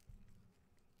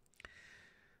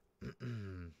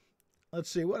 Let's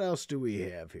see, what else do we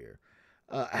have here?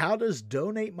 How does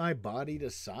donate my body to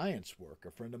science work?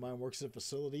 A friend of mine works at a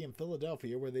facility in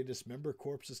Philadelphia where they dismember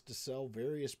corpses to sell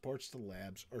various parts to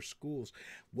labs or schools.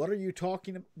 What you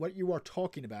are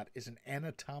talking about is an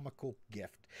anatomical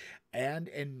gift. And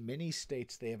in many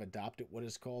states, they have adopted what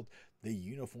is called the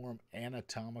Uniform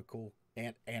Anatomy.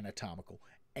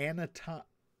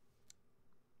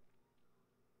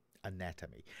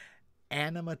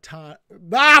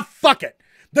 Fuck it!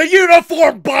 The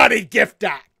Uniform Body Gift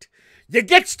Act! You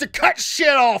gets to cut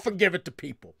shit off and give it to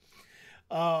people.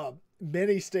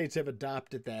 Many states have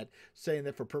adopted that, saying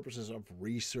that for purposes of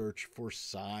research, for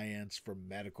science, for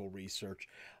medical research,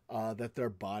 that their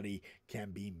body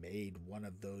can be made one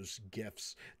of those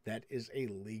gifts. That is a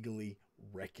legally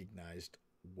recognized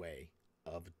way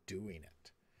of doing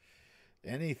it.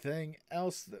 Anything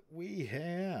else that we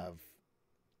have?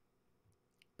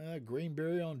 Green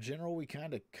burial in general, we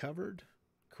kind of covered.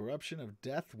 Corruption of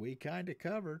death, we kind of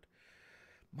covered.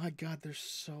 My God, there's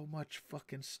so much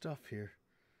fucking stuff here.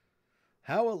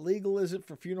 How illegal is it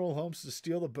for funeral homes to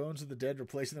steal the bones of the dead,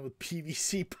 replacing them with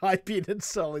PVC piping and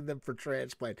selling them for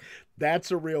transplant?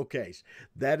 That's a real case.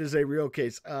 That is a real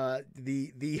case.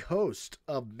 The host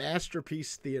of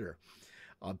Masterpiece Theater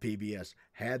on PBS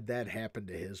had that happen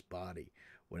to his body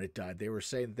when it died. They were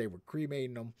saying that they were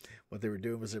cremating them. What they were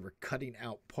doing was they were cutting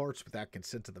out parts without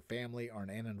consent of the family or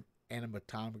an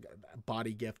anatomic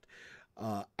body gift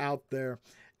out there,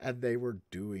 and they were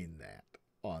doing that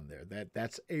on there.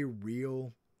 That's a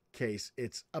real case.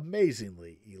 It's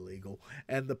amazingly illegal,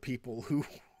 and the people who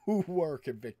were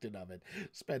convicted of it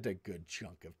spent a good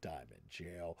chunk of time in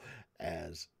jail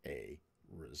as a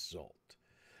result.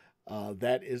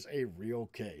 That is a real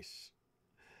case.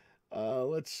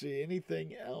 Let's see.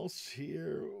 Anything else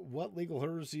here? What legal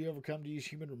hurdles do you overcome to use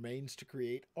human remains to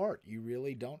create art? You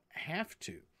really don't have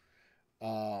to.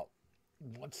 Uh,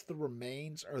 Once the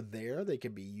remains are there, they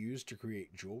can be used to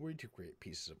create jewelry, to create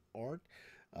pieces of art,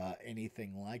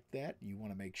 anything like that. You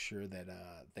want to make sure that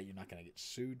that you're not going to get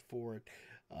sued for it,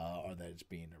 or that it's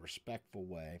being a respectful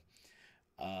way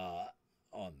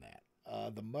on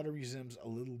that. The Mutter Museum's a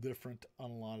little different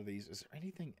on a lot of these. Is there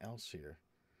anything else here?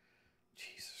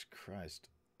 Jesus Christ.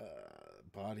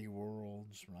 Body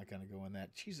worlds. We're not going to go in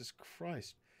that. Jesus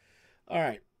Christ. All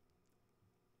right.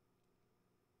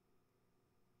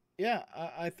 Yeah,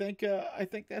 I think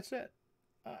that's it.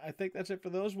 I think that's it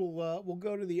for those. We'll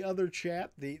go to the other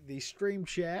chat, the stream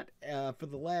chat, for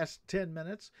the last 10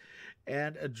 minutes,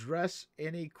 and address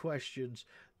any questions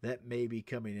that may be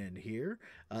coming in here.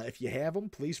 If you have them,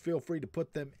 please feel free to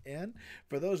put them in.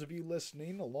 For those of you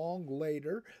listening along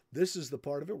later, this is the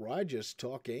part of it where I just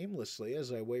talk aimlessly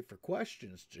as I wait for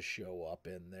questions to show up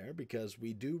in there, because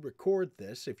we do record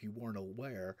this, if you weren't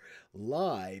aware,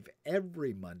 live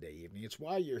every Monday evening. It's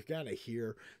why you're going to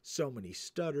hear so many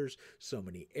stutters, so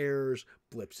many errors,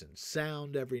 blips in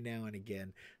sound every now and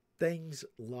again, things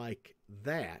like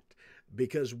that,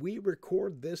 because we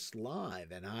record this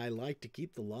live, and I like to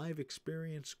keep the live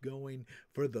experience going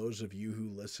for those of you who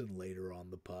listen later on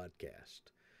the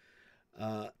podcast.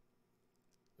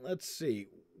 Let's see.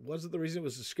 Was it the reason it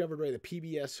was discovered by the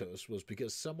PBS host was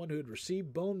because someone who had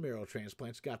received bone marrow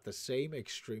transplants got the same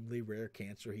extremely rare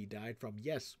cancer he died from?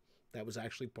 Yes, that was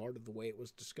actually part of the way it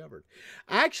was discovered.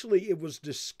 Actually, it was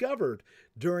discovered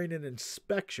during an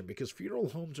inspection, because funeral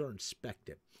homes are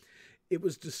inspected. It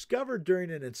was discovered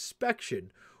during an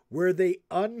inspection where they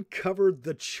uncovered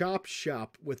the chop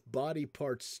shop with body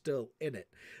parts still in it.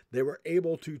 They were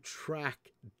able to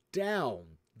track down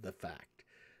the fact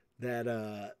that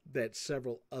that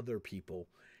several other people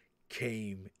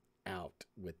came out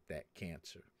with that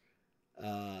cancer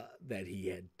that he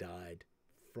had died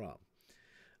from.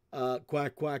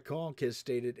 Quack Quack Honk has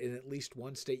stated in at least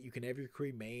one state you can have your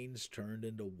cremains turned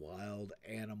into wild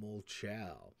animal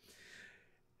chow.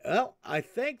 Well, I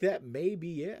think that may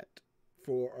be it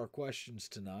for our questions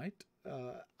tonight.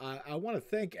 I want to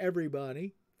thank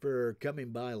everybody for coming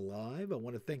by live. I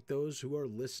want to thank those who are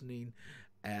listening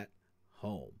at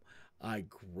home. I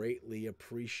greatly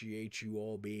appreciate you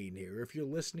all being here. If you're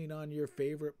listening on your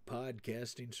favorite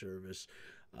podcasting service,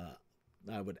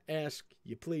 I would ask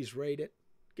you please rate it.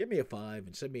 Give me a 5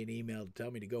 and send me an email to tell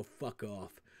me to go fuck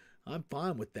off. I'm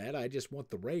fine with that. I just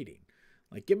want the rating.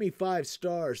 Like, give me 5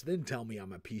 stars, then tell me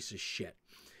I'm a piece of shit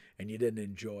and you didn't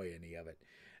enjoy any of it.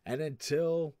 And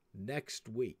until next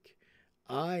week,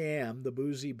 I am the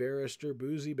Boozy Barrister,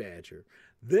 Boozy Badger.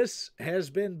 This has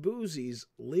been Boozy's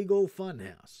Legal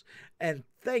Funhouse, and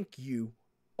thank you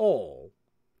all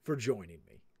for joining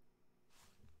me.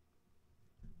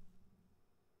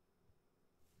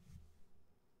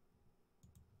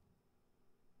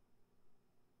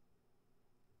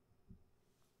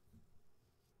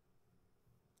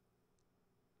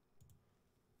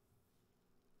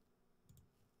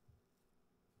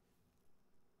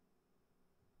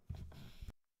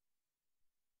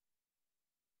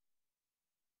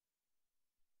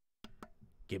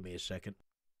 Give me a second.